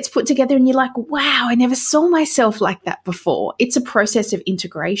puzzle gets put together and you're like, wow, I never saw myself like that before. It's a process of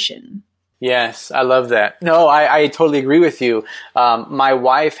integration. Yes, I love that. No, I totally agree with you. My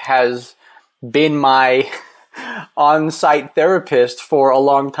wife has been my on-site therapist for a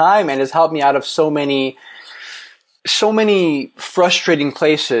long time and has helped me out of so many frustrating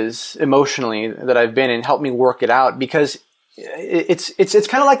places emotionally that I've been, and helped me work it out, because it's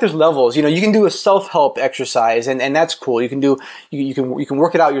kind of like there's levels. You can do a self-help exercise, and that's cool. You can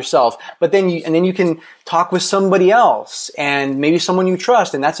work it out yourself, but then you can talk with somebody else, and maybe someone you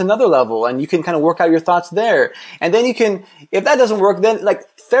trust, and that's another level, and you can kind of work out your thoughts there. And then you can, if that doesn't work, then like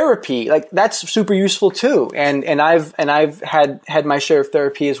therapy, like that's super useful too. And I've had my share of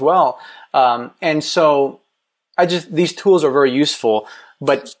therapy as well. And so these tools are very useful,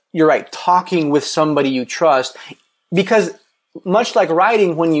 but you're right, talking with somebody you trust, because much like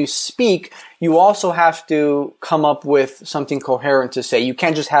writing, when you speak, you also have to come up with something coherent to say. You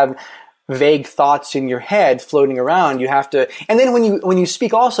can't just have vague thoughts in your head floating around. You have to, and then when you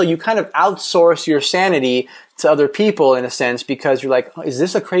speak also, you kind of outsource your sanity to other people in a sense, because you're like, oh, is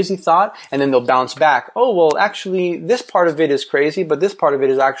this a crazy thought? And then they'll bounce back. Oh, well, actually, this part of it is crazy, but this part of it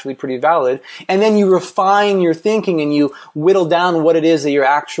is actually pretty valid. And then you refine your thinking and you whittle down what it is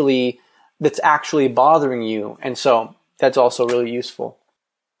that that's actually bothering you. And so that's also really useful.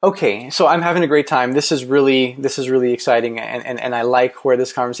 Okay, so I'm having a great time. This is really exciting, and I like where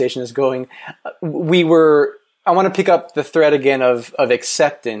this conversation is going. I want to pick up the thread again of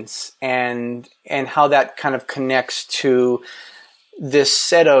acceptance and how that kind of connects to this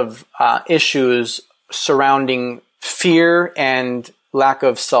set of issues surrounding fear and lack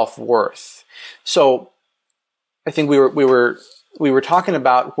of self-worth. So I think we were talking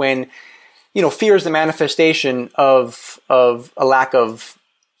about when, fear is the manifestation of a lack of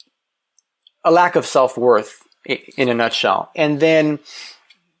self-worth in a nutshell. And then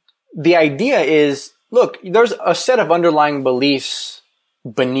the idea is, look, there's a set of underlying beliefs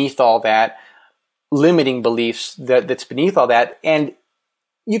beneath all that, limiting beliefs that's beneath all that, and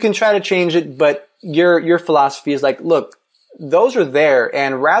you can try to change it, but your philosophy is like, look, those are there,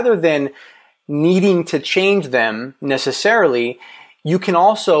 and rather than needing to change them necessarily, you can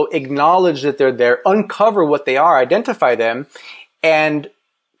also acknowledge that they're there, uncover what they are, identify them, and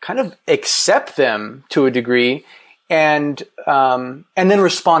kind of accept them to a degree, and then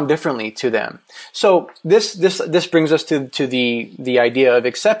respond differently to them. So this brings us to the idea of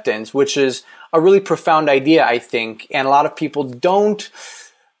acceptance, which is a really profound idea, I think, and a lot of people don't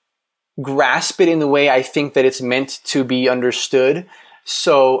grasp it in the way I think that it's meant to be understood.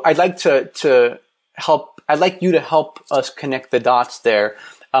 So I'd like I'd like you to help us connect the dots there.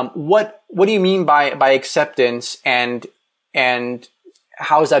 What do you mean by acceptance, and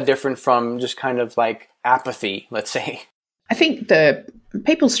how is that different from just kind of like apathy, let's say? I think the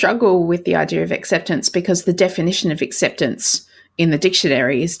people struggle with the idea of acceptance because the definition of acceptance in the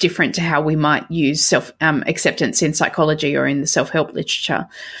dictionary is different to how we might use acceptance in psychology or in the self-help literature.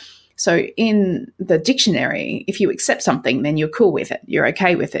 So in the dictionary, if you accept something, then you're cool with it. You're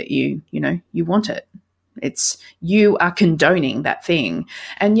okay with it. You want it. It's you are condoning that thing.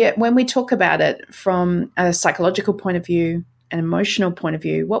 And yet when we talk about it from a psychological point of view, an emotional point of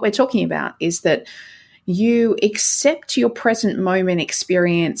view, what we're talking about is that you accept your present moment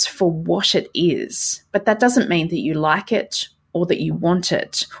experience for what it is, but that doesn't mean that you like it or that you want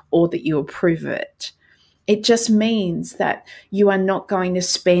it or that you approve of it. It just means that you are not going to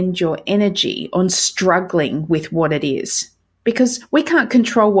spend your energy on struggling with what it is, because we can't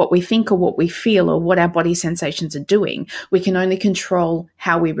control what we think or what we feel or what our body sensations are doing. We can only control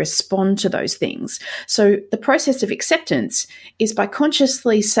how we respond to those things. So the process of acceptance is by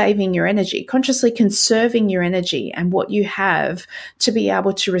consciously saving your energy, consciously conserving your energy and what you have to be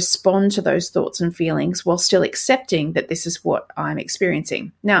able to respond to those thoughts and feelings while still accepting that this is what I'm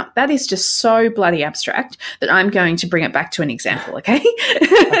experiencing. Now, that is just so bloody abstract that I'm going to bring it back to an example, okay?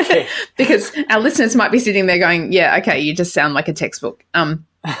 Okay. Because our listeners might be sitting there going, yeah, okay, you just sound like a textbook, and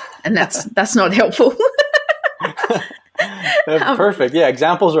that's not helpful. Perfect. Yeah,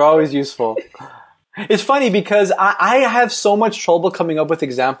 examples are always useful. It's funny because I have so much trouble coming up with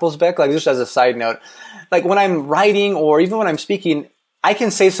examples, Beck. Like, just as a side note, like when I'm writing or even when I'm speaking, I can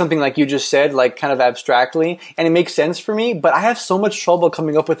say something like you just said, like kind of abstractly, and it makes sense for me, but I have so much trouble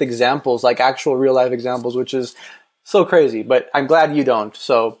coming up with examples, like actual real life examples, which is so crazy, but I'm glad you don't.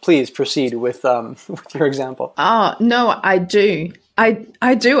 So please proceed with your example. Oh, no, I do.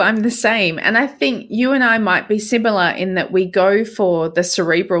 I do. I'm the same. And I think you and I might be similar in that we go for the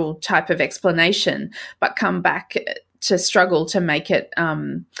cerebral type of explanation, but come back to struggle to make it,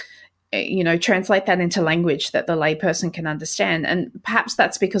 translate that into language that the layperson can understand. And perhaps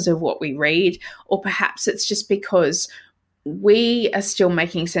that's because of what we read, or perhaps it's just because we are still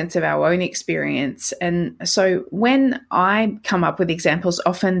making sense of our own experience. And so when I come up with examples,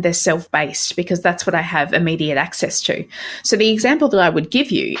 often they're self-based because that's what I have immediate access to. So the example that I would give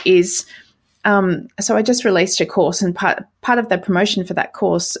you is, so I just released a course, and part of the promotion for that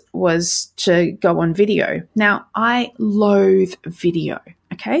course was to go on video. Now, I loathe video,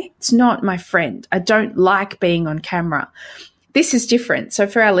 okay? It's not my friend. I don't like being on camera. This is different. So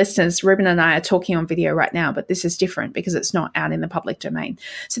for our listeners, Ruben and I are talking on video right now, but this is different because it's not out in the public domain.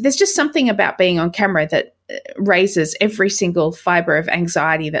 So there's just something about being on camera that raises every single fiber of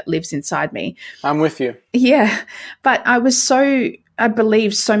anxiety that lives inside me. I'm with you. Yeah. But I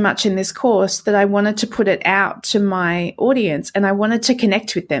believed so much in this course that I wanted to put it out to my audience, and I wanted to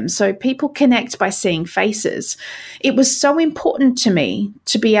connect with them. So people connect by seeing faces. It was so important to me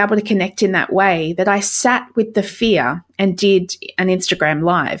to be able to connect in that way that I sat with the fear and did an Instagram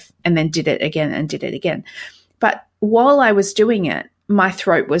live, and then did it again and did it again. But while I was doing it, my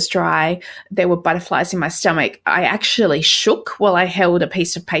throat was dry. There were butterflies in my stomach. I actually shook while I held a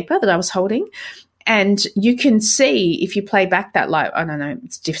piece of paper that I was holding. And you can see, if you play back that live, I don't know,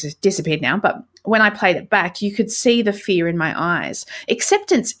 it's disappeared now, but when I played it back, you could see the fear in my eyes.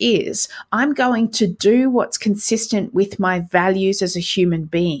 Acceptance is, I'm going to do what's consistent with my values as a human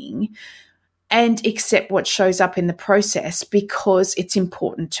being and accept what shows up in the process because it's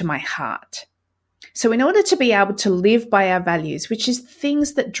important to my heart. So in order to be able to live by our values, which is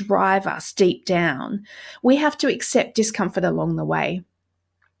things that drive us deep down, we have to accept discomfort along the way.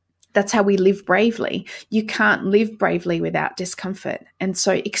 That's how we live bravely. You can't live bravely without discomfort. And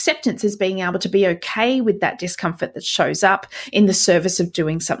so acceptance is being able to be okay with that discomfort that shows up in the service of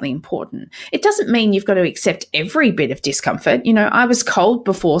doing something important. It doesn't mean you've got to accept every bit of discomfort. I was cold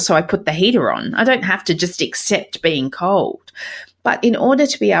before, so I put the heater on. I don't have to just accept being cold. But in order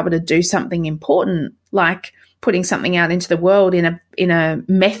to be able to do something important, like putting something out into the world in a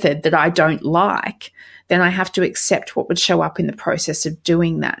method that I don't like, then I have to accept what would show up in the process of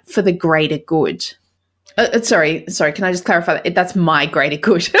doing that for the greater good. Sorry, can I just clarify that? That's my greater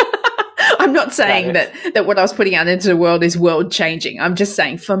good. I'm not saying that what I was putting out into the world is world changing. I'm just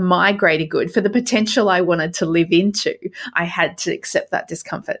saying for my greater good, for the potential I wanted to live into, I had to accept that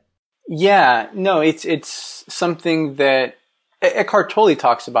discomfort. Yeah, no, it's something that Eckhart Tolle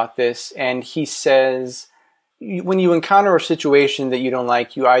talks about this, and he says when you encounter a situation that you don't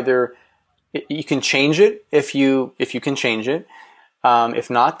like, you can change it if you can change it. If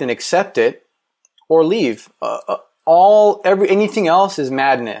not, then accept it or leave. Anything else is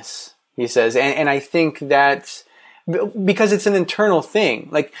madness, he says, and I think that because it's an internal thing.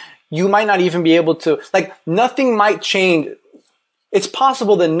 Like, you might not even be able to, like, nothing might change. It's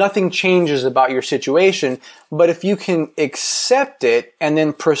possible that nothing changes about your situation, but if you can accept it and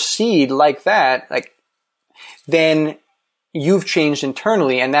then proceed like that, like, then you've changed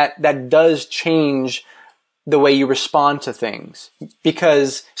internally, and that does change the way you respond to things.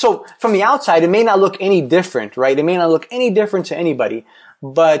 Because, so from the outside, it may not look any different, right? It may not look any different to anybody,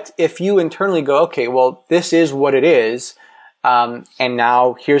 but if you internally go, okay, well, this is what it is, and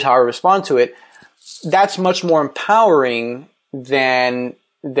now here's how I respond to it, that's much more empowering than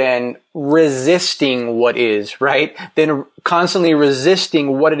resisting what is, right? Than constantly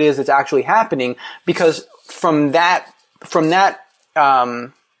resisting what it is that's actually happening, because from that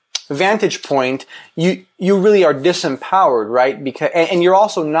vantage point, you really are disempowered, right? Because and you're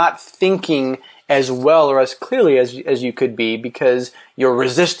also not thinking as well or as clearly as you could be, because you're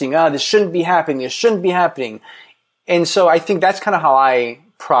resisting. This shouldn't be happening. This shouldn't be happening. And so I think that's kind of how I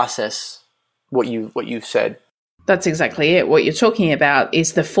process what you said. That's exactly it. What you're talking about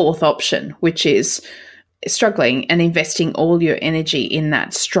is the fourth option, which is struggling and investing all your energy in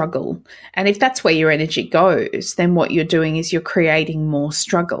that struggle. And if that's where your energy goes, then what you're doing is you're creating more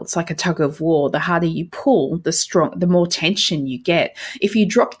struggle. It's like a tug of war. The harder you pull, the more tension you get. If you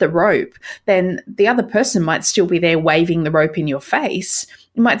drop the rope, then the other person might still be there waving the rope in your face.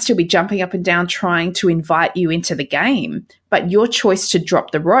 You might still be jumping up and down trying to invite you into the game. But your choice to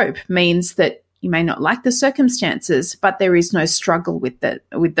drop the rope means that you may not like the circumstances, but there is no struggle with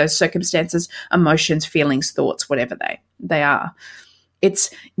those circumstances, emotions, feelings, thoughts, whatever they are. It's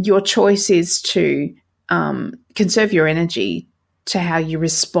your choice is to conserve your energy to how you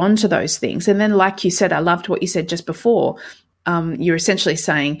respond to those things. And then, like you said, I loved what you said just before. You're essentially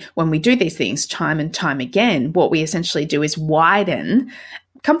saying when we do these things time and time again, what we essentially do is widen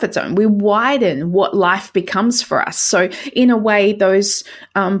comfort zone. We widen what life becomes for us. So in a way, those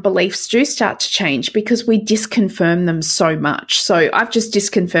beliefs do start to change because we disconfirm them so much. So I've just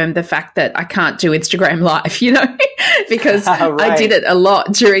disconfirmed the fact that I can't do Instagram Live, because right. I did it a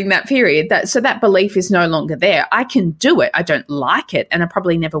lot during that period. So that belief is no longer there. I can do it. I don't like it, and I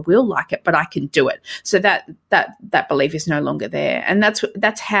probably never will like it, but I can do it. So that belief is no longer there. And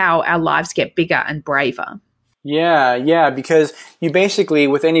that's how our lives get bigger and braver. Yeah, because you basically,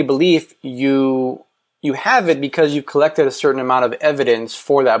 with any belief, you have it because you've collected a certain amount of evidence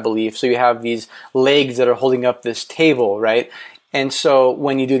for that belief. So you have these legs that are holding up this table, right? And so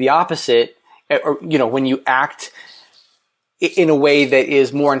when you do the opposite, or when you act in a way that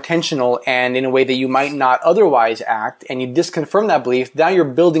is more intentional and in a way that you might not otherwise act, and you disconfirm that belief, now you're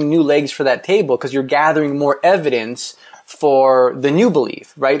building new legs for that table because you're gathering more evidence for the new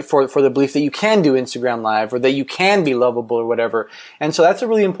belief, right? For the belief that you can do Instagram Live or that you can be lovable or whatever. And so that's a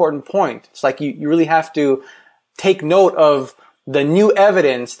really important point. It's like you really have to take note of the new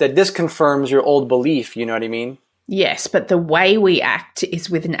evidence that disconfirms your old belief. You know what I mean? Yes, but the way we act is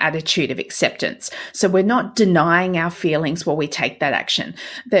with an attitude of acceptance. So we're not denying our feelings while we take that action.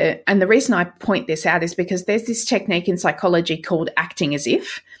 And the reason I point this out is because there's this technique in psychology called acting as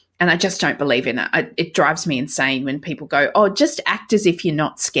if. And I just don't believe in it. It drives me insane when people go, oh, just act as if you're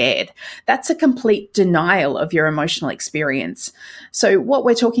not scared. That's a complete denial of your emotional experience. So what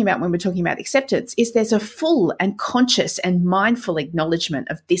we're talking about when we're talking about acceptance is there's a full and conscious and mindful acknowledgement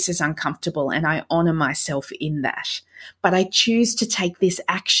of this is uncomfortable and I honor myself in that. But I choose to take this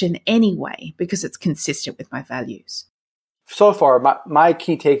action anyway because it's consistent with my values. So far, my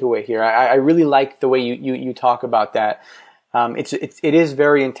key takeaway here, I really like the way you talk about that. It is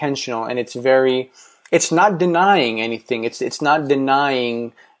very intentional, and it's not denying anything. It's not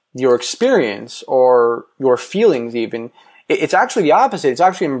denying your experience or your feelings even. it's actually the opposite. It's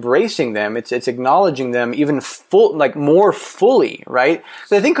actually embracing them. It's acknowledging them even more fully, right?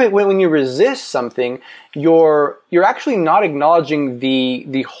 So I think when you resist something, you're actually not acknowledging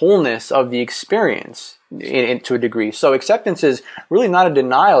the wholeness of the experience to a degree. So acceptance is really not a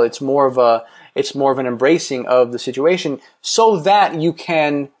denial. It's more of an embracing of the situation so that you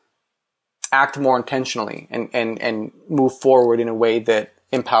can act more intentionally and move forward in a way that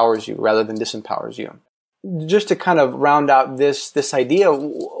empowers you rather than disempowers you. Just to kind of round out this idea,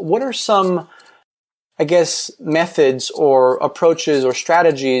 what are some, I guess, methods or approaches or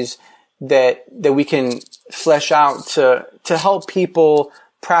strategies that we can flesh out to help people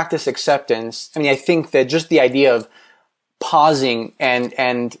practice acceptance? I mean, I think that just the idea of pausing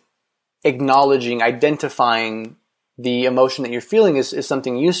and acknowledging, identifying the emotion that you're feeling is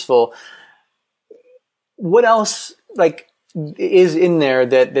something useful. What else, is in there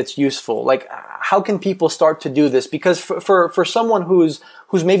that's useful? How can people start to do this? Because for someone who's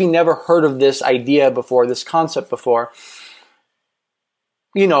maybe never heard of this idea before, this concept before,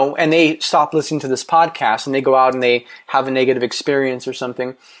 and they stop listening to this podcast and they go out and they have a negative experience or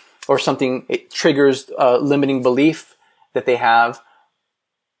something, it triggers a limiting belief that they have.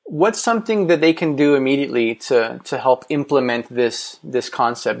 What's something that they can do immediately to help implement this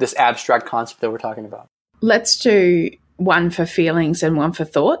concept, this abstract concept that we're talking about? Let's do one for feelings and one for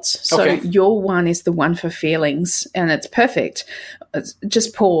thoughts. So okay. Your one is the one for feelings, and it's perfect.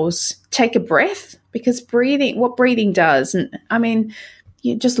 Just pause, take a breath, because what breathing does, and I mean,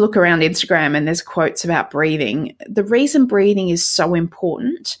 you just look around Instagram and there's quotes about breathing. The reason breathing is so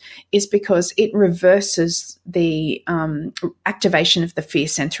important is because it reverses the activation of the fear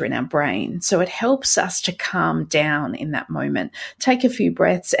center in our brain. So it helps us to calm down in that moment. Take a few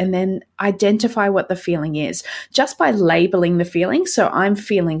breaths and then identify what the feeling is just by labeling the feeling. So I'm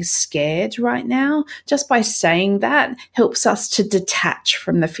feeling scared right now. Just by saying that helps us to detach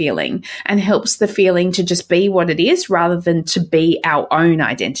from the feeling and helps the feeling to just be what it is rather than to be our own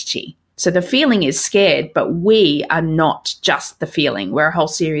identity. So the feeling is scared, but we are not just the feeling. We're a whole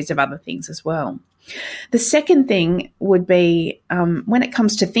series of other things as well. The second thing would be when it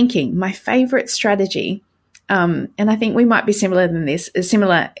comes to thinking, my favorite strategy, and I think we might be similar in this,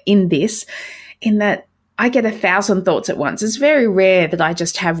 in that I get 1,000 thoughts at once. It's very rare that I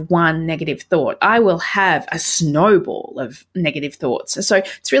just have one negative thought. I will have a snowball of negative thoughts. So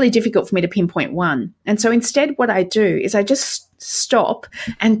it's really difficult for me to pinpoint one. And so instead what I do is I just stop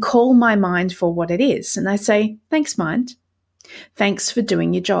and call my mind for what it is. And I say, thanks, mind. Thanks for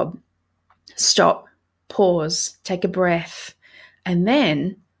doing your job. Stop, pause, take a breath, and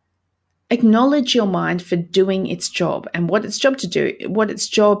then acknowledge your mind for doing its job. And what its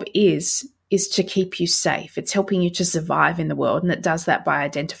job is to keep you safe. It's helping you to survive in the world, and it does that by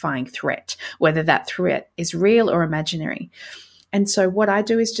identifying threat, whether that threat is real or imaginary. And so what I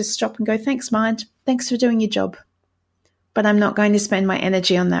do is just stop and go, thanks, mind. Thanks for doing your job. But I'm not going to spend my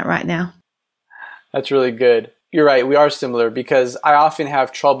energy on that right now. That's really good. You're right. We are similar because I often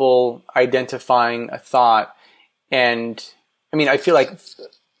have trouble identifying a thought. And I mean, I feel like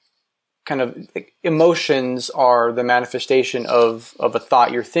emotions are the manifestation of a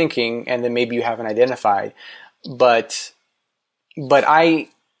thought you're thinking, and then maybe you haven't identified. But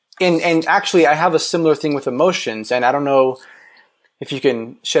actually I have a similar thing with emotions, and I don't know if you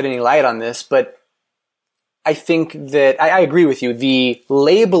can shed any light on this, but I think that I agree with you. The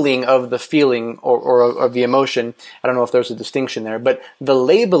labeling of the feeling or of the emotion, I don't know if there's a distinction there, but the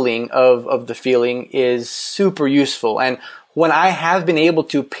labeling of the feeling is super useful. And when I have been able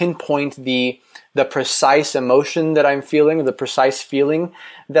to pinpoint the precise emotion that I'm feeling, or the precise feeling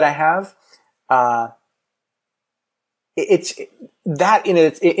that I have, it's that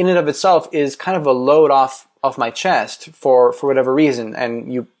in and of itself is kind of a load off my chest for whatever reason.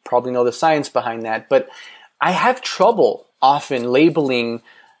 And you probably know the science behind that, but I have trouble often labeling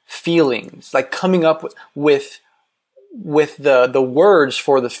feelings, like coming up with the words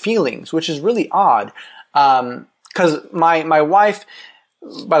for the feelings, which is really odd. Cause my wife,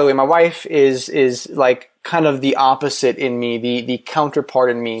 by the way, my wife is like kind of the opposite in me, the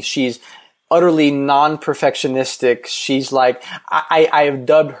counterpart in me. She's utterly non-perfectionistic. She's like, I have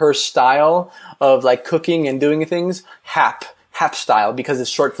dubbed her style of like cooking and doing things hap style, because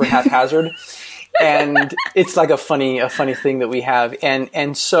it's short for haphazard. And it's like a funny thing that we have.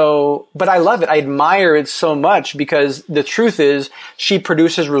 And so, but I love it. I admire it so much because the truth is she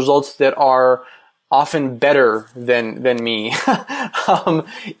produces results that are often better than me,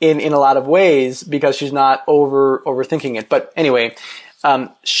 in a lot of ways, because she's not overthinking it. But anyway,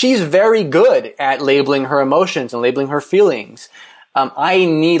 she's very good at labeling her emotions and labeling her feelings. I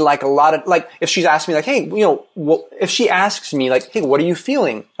need like a lot of, like, if she's asked me like, hey, if she asks me like, hey, what are you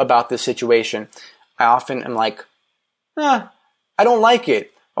feeling about this situation? I often am like, I don't like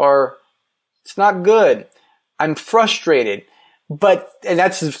it, or it's not good. I'm frustrated. And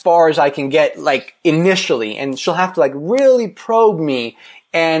that's as far as I can get, like, initially. And she'll have to like really probe me.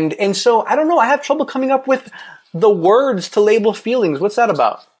 And so I don't know, I have trouble coming up with the words to label feelings. What's that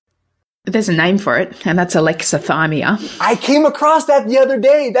about? There's a name for it, and that's alexithymia. I came across that the other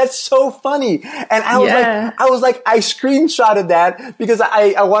day. That's so funny. And I was like, I screenshotted that because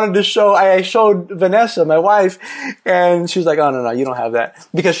I wanted to show, I showed Vanessa, my wife, and she was like, oh, no, you don't have that.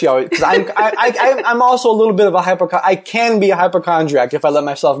 Because because I'm also a little bit of a I can be a hypochondriac if I let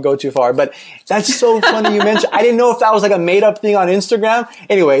myself go too far. But that's so funny you mentioned. I didn't know if that was like a made up thing on Instagram.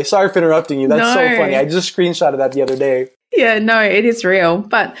 Anyway, sorry for interrupting you. That's so funny. I just screenshotted that the other day. Yeah, no, it is real.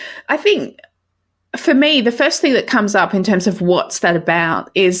 But I think for me, the first thing that comes up in terms of what's that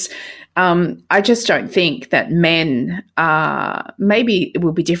about is I just don't think that men, maybe it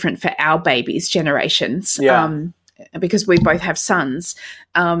will be different for our babies' generations because we both have sons.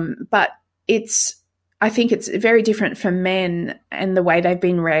 But I think it's very different for men and the way they've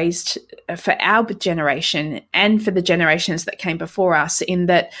been raised for our generation and for the generations that came before us, in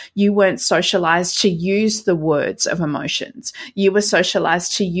that you weren't socialized to use the words of emotions. You were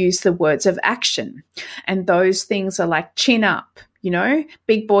socialized to use the words of action. And those things are like chin up,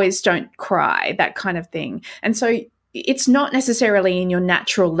 big boys don't cry, that kind of thing. And so it's not necessarily in your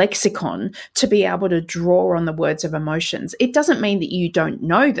natural lexicon to be able to draw on the words of emotions. It doesn't mean that you don't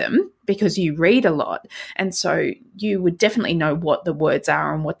know them, because you read a lot. And so you would definitely know what the words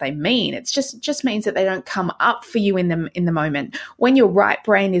are and what they mean. It just means that they don't come up for you in the moment. When your right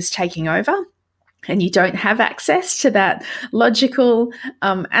brain is taking over and you don't have access to that logical,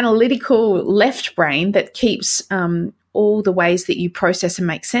 analytical left brain that keeps all the ways that you process and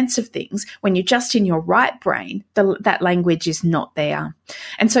make sense of things, when you're just in your right brain, that language is not there.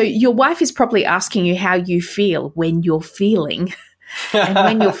 And so your wife is probably asking you how you feel when you're feeling. And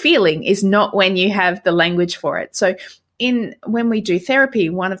when you're feeling is not when you have the language for it. So when we do therapy,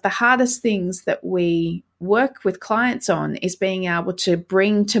 one of the hardest things that we work with clients on is being able to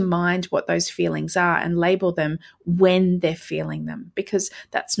bring to mind what those feelings are and label them when they're feeling them, because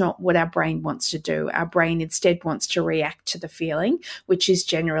that's not what our brain wants to do. Our brain instead wants to react to the feeling, which is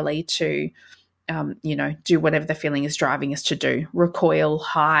generally to do whatever the feeling is driving us to do: recoil,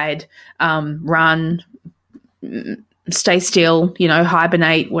 hide, run, stay still,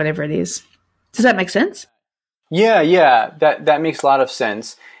 hibernate, whatever it is. Does that make sense? Yeah, that makes a lot of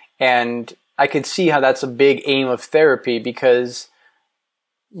sense. And I could see how that's a big aim of therapy because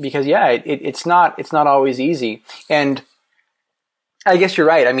it's not always easy. And I guess you're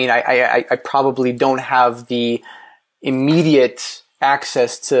right. I mean, I probably don't have the immediate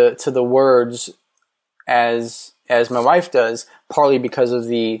access to the words as my wife does, partly because of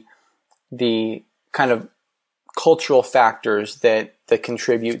the kind of cultural factors that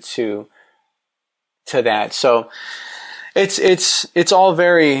contribute to that. So it's all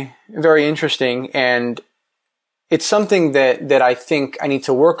very, very interesting, and it's something that I think I need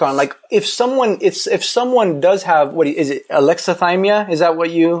to work on. Like if someone does have, what is it, alexithymia? Is that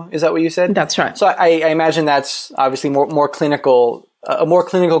what you said? That's right. So I imagine that's obviously more clinical, a more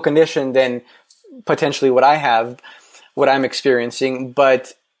clinical condition than potentially what I'm experiencing.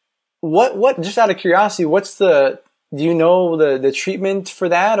 But what, just out of curiosity, do you know the treatment for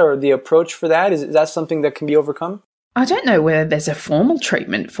that or the approach for that? Is that something that can be overcome? I don't know whether there's a formal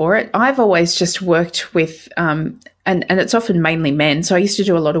treatment for it. I've always just worked with, and it's often mainly men. So I used to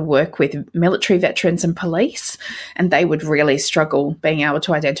do a lot of work with military veterans and police, and they would really struggle being able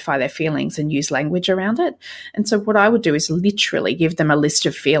to identify their feelings and use language around it. And so what I would do is literally give them a list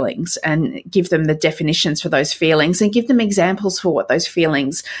of feelings and give them the definitions for those feelings and give them examples for what those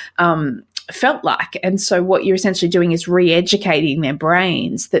feelings felt like. And so what you're essentially doing is re-educating their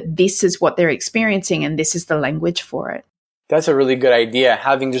brains that this is what they're experiencing and this is the language for it. That's a really good idea,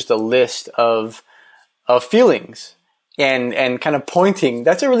 having just a list of feelings and kind of pointing.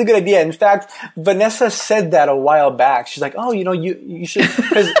 That's a really good idea. In fact, Vanessa said that a while back. She's like, oh, you should,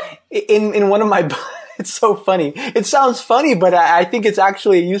 because in one of my it's so funny. It sounds funny, but I think it's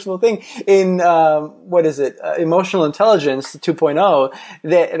actually a useful thing. In, Emotional Intelligence 2.0,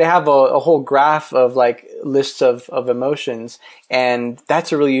 they have a whole graph of like lists of emotions. And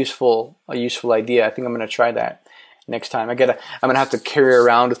that's a really useful idea. I think I'm going to try that next time. I'm going to have to carry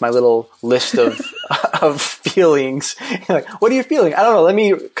around with my little list of feelings. Like, what are you feeling? I don't know. Let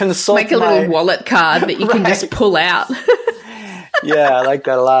me consult. Make a little wallet card that you can just pull out. Yeah, I like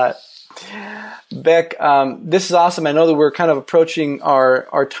that a lot. Beck, this is awesome. I know that we're kind of approaching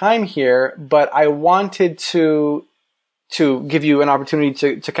our time here, but I wanted to give you an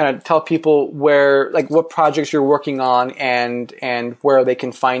opportunity to kind of tell people what projects you're working on and where they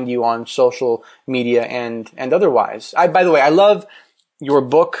can find you on social media and otherwise. By the way, I love your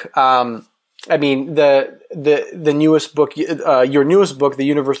book. The newest book, your newest book, The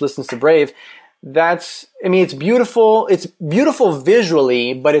Universe Listens to Brave. It's beautiful. It's beautiful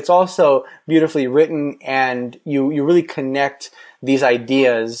visually, but it's also beautifully written, and you really connect these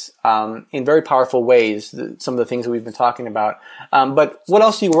ideas in very powerful ways, some of the things that we've been talking about. But what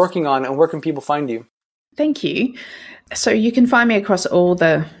else are you working on, and where can people find you? Thank you. So you can find me across all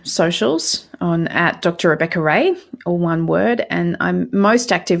the socials at Dr. Rebecca Ray, all one word, and I'm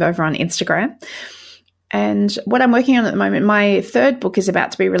most active over on Instagram. And what I'm working on at the moment, my third book is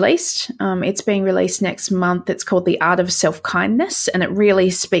about to be released. It's being released next month. It's called The Art of Self-Kindness, and it really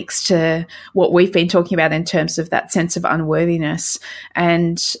speaks to what we've been talking about in terms of that sense of unworthiness.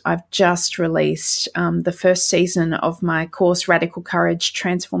 And I've just released the first season of my course, Radical Courage,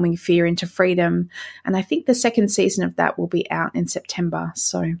 Transforming Fear into Freedom. And I think the second season of that will be out in September.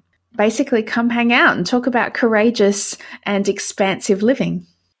 So basically come hang out and talk about courageous and expansive living.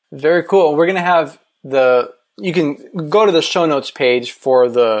 Very cool. We're going to have you can go to the show notes page for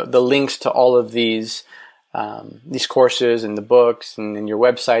the links to all of these courses and the books and your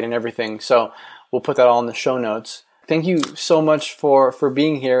website and everything. So we'll put that all in the show notes. Thank you so much for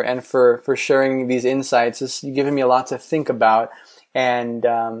being here and for sharing these insights. You've given me a lot to think about and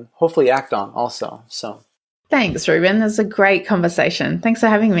hopefully act on also. So thanks, Ruben. It was a great conversation. Thanks for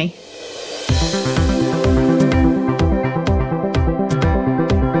having me.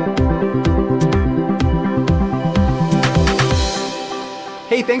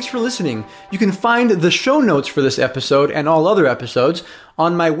 Hey, thanks for listening. You can find the show notes for this episode and all other episodes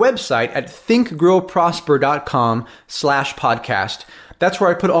on my website at thinkgrowprosper.com/podcast. That's where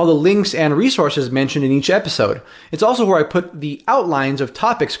I put all the links and resources mentioned in each episode. It's also where I put the outlines of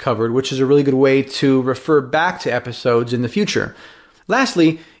topics covered, which is a really good way to refer back to episodes in the future.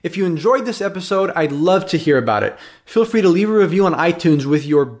 Lastly, if you enjoyed this episode, I'd love to hear about it. Feel free to leave a review on iTunes with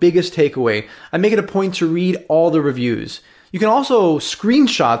your biggest takeaway. I make it a point to read all the reviews. You can also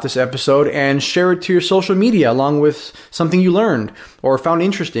screenshot this episode and share it to your social media along with something you learned or found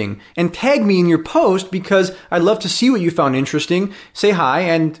interesting. And tag me in your post because I'd love to see what you found interesting. Say hi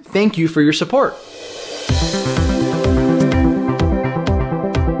and thank you for your support.